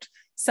about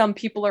some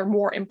people are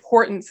more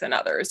important than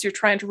others. You're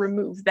trying to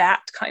remove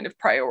that kind of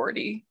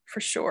priority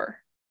for sure.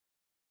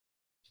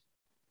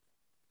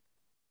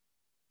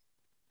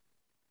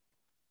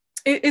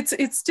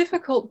 It's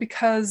difficult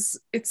because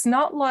it's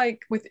not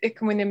like with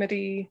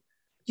equanimity,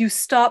 you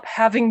stop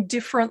having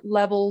different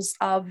levels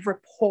of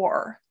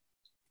rapport,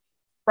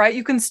 right?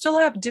 You can still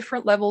have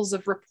different levels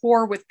of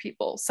rapport with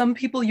people. Some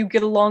people you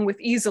get along with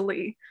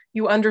easily,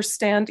 you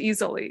understand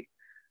easily.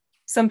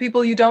 Some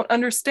people you don't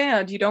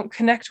understand, you don't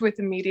connect with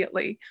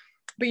immediately,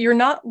 but you're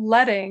not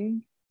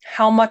letting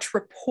how much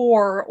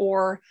rapport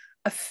or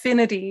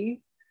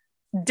affinity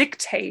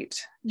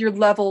dictate your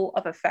level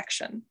of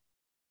affection.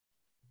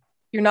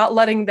 You're not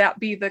letting that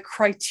be the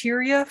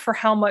criteria for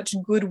how much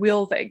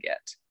goodwill they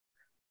get.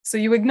 So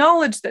you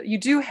acknowledge that you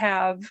do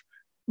have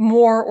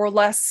more or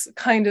less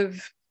kind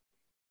of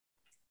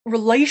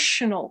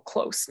relational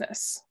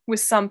closeness with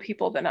some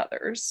people than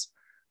others,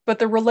 but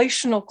the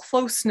relational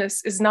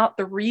closeness is not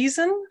the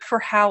reason for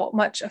how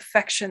much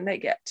affection they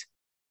get.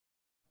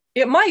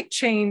 It might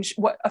change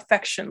what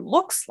affection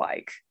looks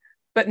like,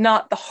 but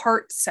not the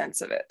heart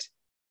sense of it.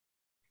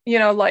 You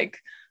know, like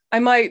I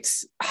might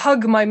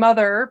hug my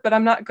mother, but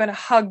I'm not going to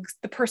hug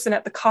the person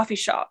at the coffee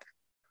shop,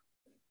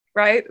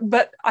 right?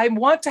 But I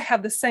want to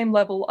have the same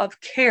level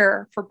of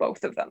care for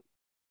both of them.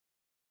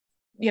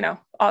 You know,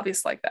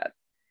 obvious like that.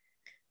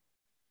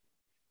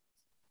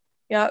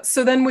 Yeah,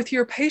 so then with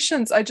your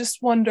patients, I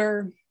just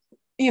wonder,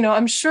 you know,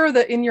 I'm sure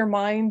that in your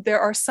mind, there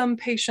are some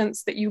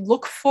patients that you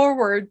look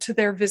forward to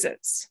their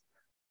visits,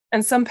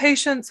 and some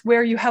patients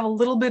where you have a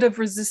little bit of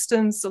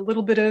resistance, a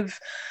little bit of,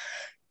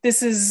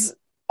 this is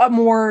a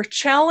more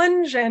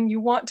challenge and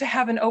you want to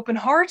have an open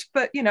heart,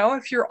 but you know,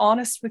 if you're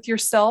honest with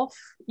yourself,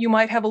 you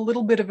might have a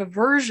little bit of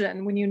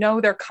aversion when you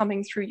know they're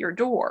coming through your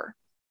door.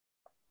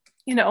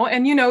 You know,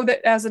 and you know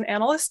that as an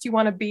analyst, you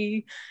want to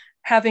be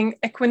having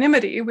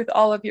equanimity with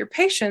all of your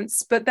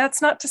patients, but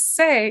that's not to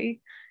say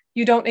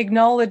you don't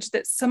acknowledge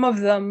that some of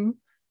them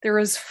there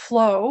is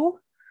flow,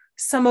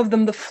 some of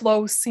them the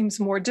flow seems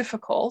more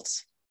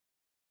difficult.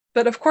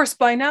 But of course,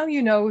 by now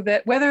you know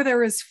that whether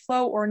there is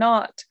flow or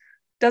not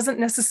doesn't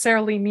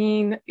necessarily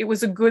mean it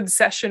was a good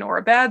session or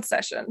a bad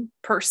session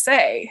per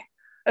se,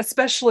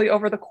 especially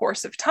over the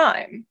course of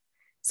time.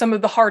 Some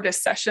of the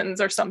hardest sessions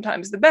are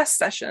sometimes the best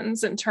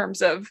sessions in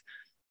terms of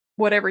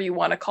whatever you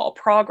want to call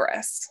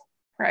progress,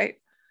 right?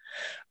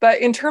 But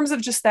in terms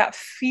of just that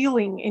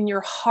feeling in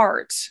your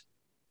heart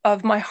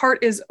of my heart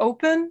is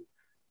open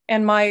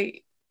and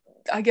I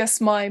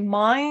guess my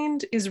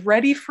mind is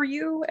ready for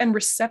you and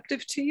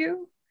receptive to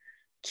you,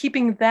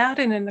 keeping that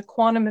in an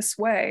equanimous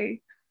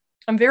way.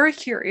 I'm very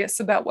curious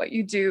about what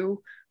you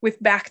do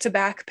with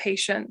back-to-back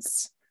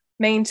patients,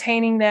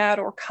 maintaining that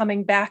or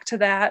coming back to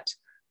that,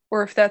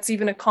 or if that's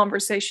even a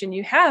conversation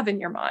you have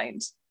in your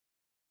mind.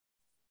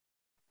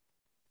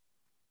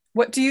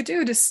 What do you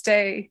do to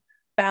stay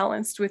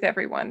balanced with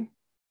everyone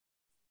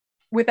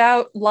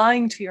without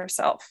lying to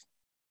yourself?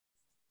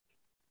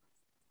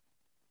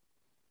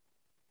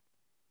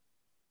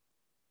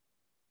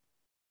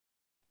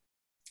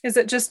 Is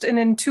it just an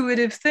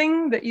intuitive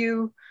thing that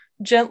you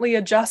gently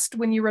adjust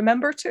when you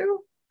remember to?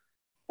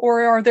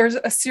 Or are there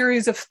a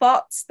series of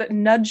thoughts that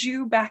nudge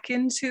you back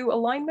into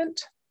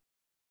alignment?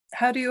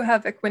 How do you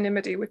have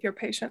equanimity with your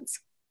patients?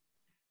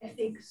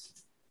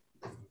 Ethics.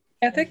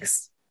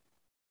 Ethics?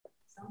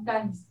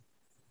 Sometimes,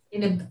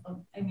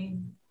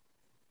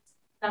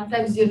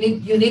 sometimes you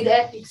need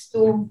ethics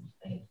to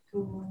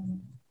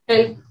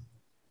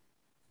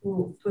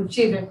help to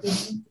achieve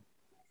equanimity.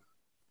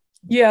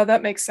 Yeah,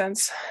 that makes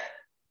sense.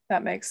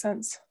 That makes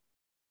sense.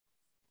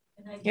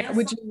 And I Yeah, guess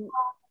would you?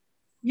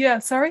 Yeah,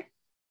 sorry.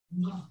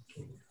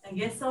 I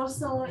guess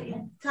also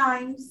in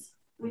times,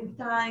 with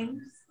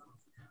times,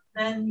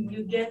 then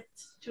you get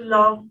to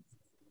love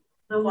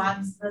the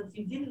ones that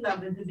you didn't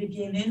love at the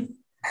beginning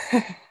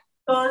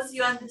because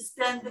you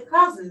understand the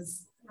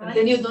causes. Right? And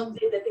then you don't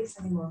need ethics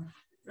anymore.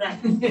 Right.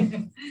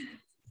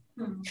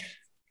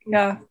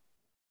 Yeah.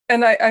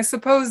 And I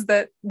suppose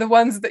that the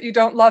ones that you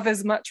don't love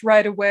as much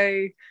right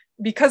away,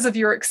 because of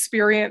your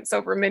experience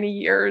over many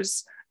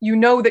years, you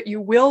know that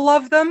you will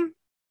love them,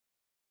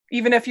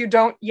 even if you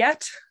don't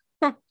yet.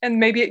 And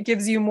maybe it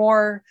gives you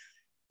more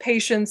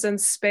patience and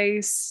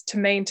space to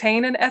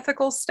maintain an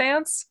ethical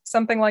stance,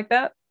 something like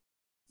that.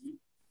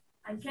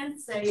 I can't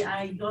say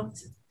I got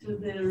to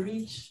the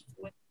reach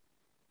when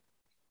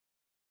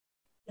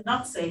I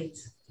cannot say it,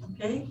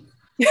 okay?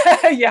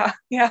 Yeah.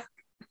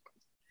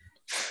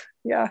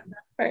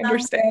 I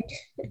understand.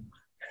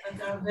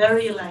 That are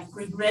very like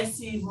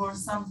regressive or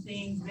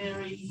something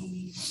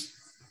very,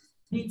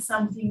 did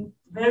something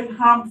very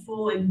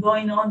harmful and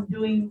going on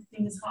doing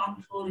things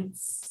harmful.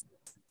 It's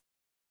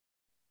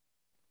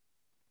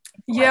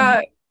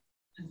Yeah.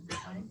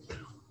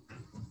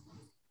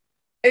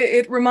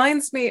 It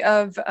reminds me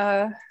of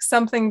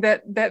something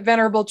that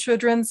Venerable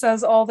Chudrin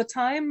says all the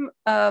time,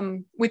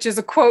 which is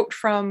a quote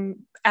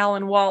from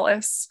Alan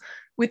Wallace,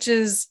 which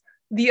is,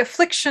 "The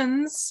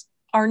afflictions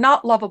are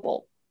not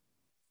lovable.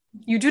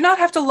 You do not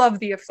have to love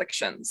the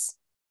afflictions.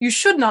 You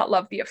should not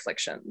love the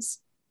afflictions,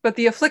 but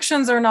the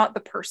afflictions are not the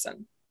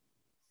person,"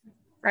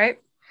 right?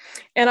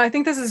 And I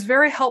think this is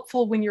very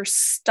helpful when you're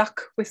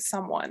stuck with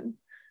someone.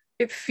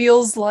 It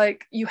feels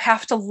like you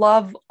have to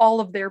love all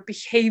of their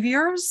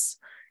behaviors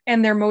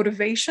and their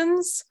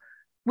motivations,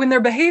 when their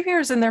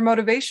behaviors and their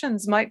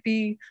motivations might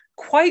be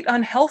quite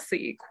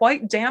unhealthy,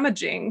 quite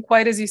damaging,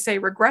 quite, as you say,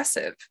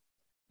 regressive.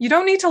 You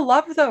don't need to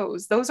love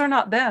those. Those are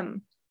not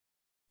them.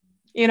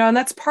 And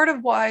that's part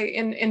of why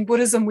in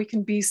Buddhism we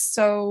can be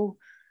so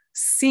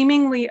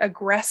seemingly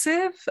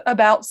aggressive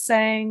about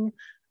saying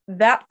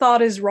that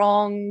thought is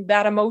wrong,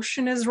 that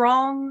emotion is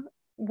wrong,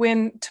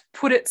 when to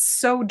put it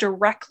so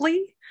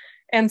directly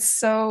and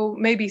so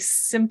maybe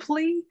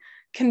simply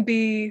can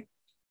be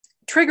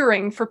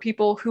triggering for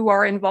people who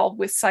are involved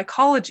with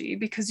psychology,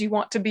 because you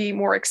want to be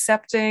more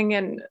accepting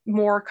and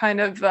more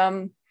kind of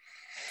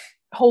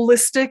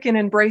holistic in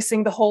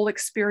embracing the whole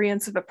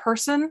experience of a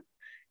person.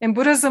 In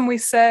Buddhism, we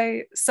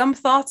say some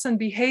thoughts and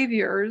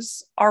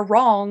behaviors are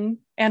wrong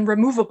and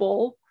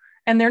removable,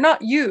 and they're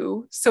not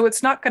you, so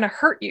it's not going to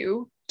hurt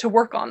you to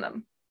work on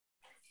them.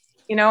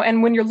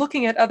 And when you're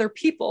looking at other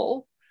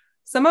people,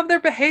 some of their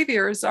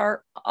behaviors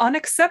are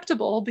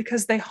unacceptable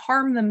because they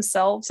harm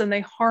themselves and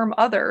they harm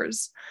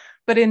others.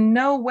 But in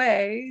no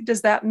way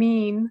does that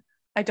mean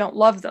I don't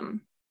love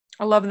them.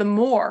 I love them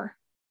more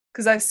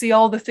because I see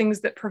all the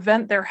things that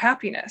prevent their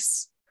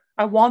happiness.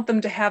 I want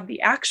them to have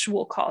the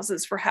actual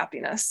causes for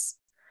happiness,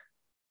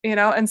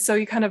 and so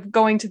you kind of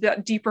going to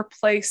that deeper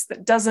place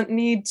that doesn't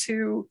need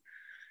to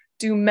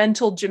do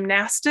mental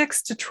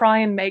gymnastics to try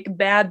and make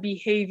bad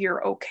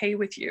behavior okay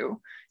with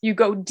you. You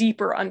go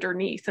deeper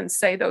underneath and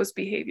say those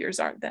behaviors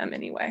aren't them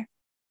anyway.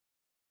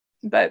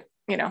 But,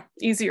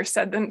 easier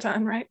said than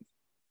done, right?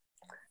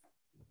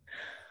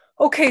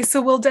 Okay,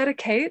 so we'll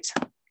dedicate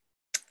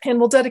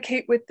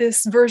with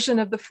this version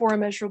of the Four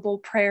Immeasurable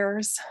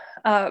prayers,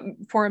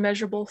 Four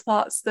Immeasurable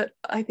thoughts that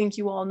I think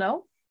you all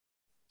know.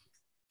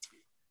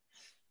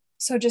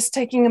 So just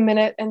taking a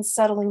minute and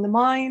settling the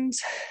mind,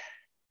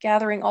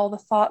 gathering all the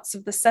thoughts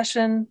of the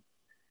session.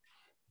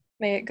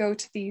 May it go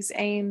to these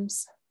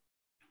aims.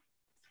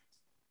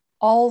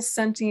 All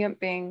sentient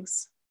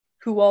beings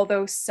who,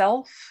 although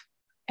self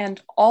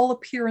and all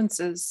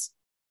appearances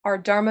are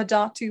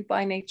dharmadhatu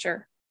by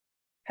nature,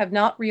 have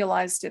not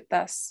realized it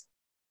thus.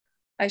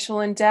 I shall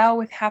endow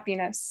with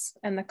happiness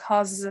and the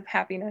causes of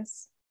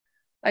happiness.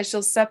 I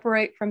shall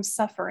separate from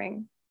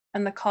suffering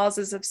and the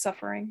causes of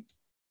suffering.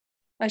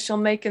 I shall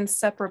make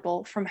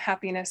inseparable from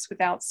happiness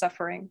without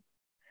suffering.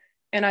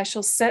 And I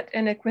shall set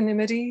in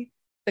equanimity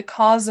the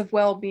cause of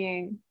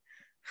well-being,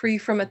 free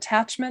from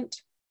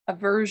attachment,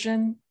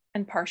 aversion,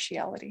 and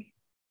partiality.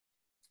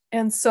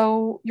 And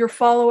so your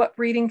follow-up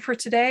reading for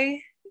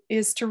today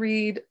is to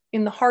read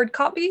in the hard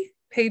copy,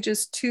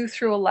 pages 2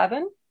 through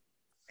 11,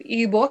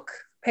 the ebook,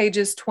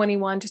 pages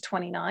 21 to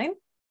 29,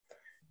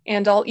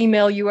 and I'll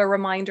email you a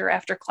reminder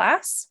after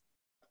class.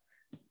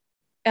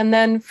 And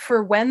then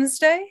for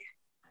Wednesday,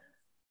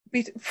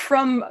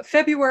 from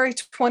February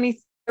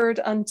 23rd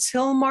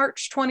until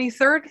March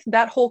 23rd,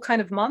 that whole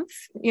kind of month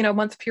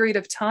period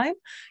of time,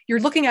 you're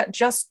looking at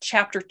just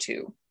chapter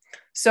 2.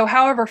 So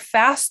however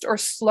fast or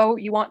slow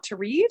you want to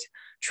read,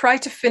 try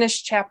to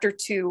finish chapter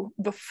 2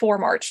 before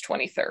March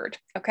 23rd.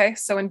 Okay,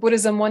 so in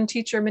Buddhism, One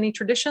Teacher, Many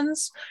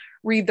Traditions,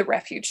 read the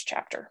Refuge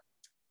chapter.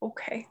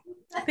 Okay,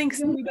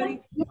 thanks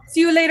everybody.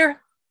 See you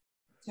later.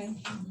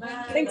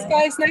 Bye. Thanks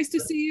guys, nice to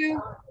see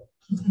you.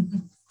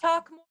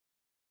 Talk more.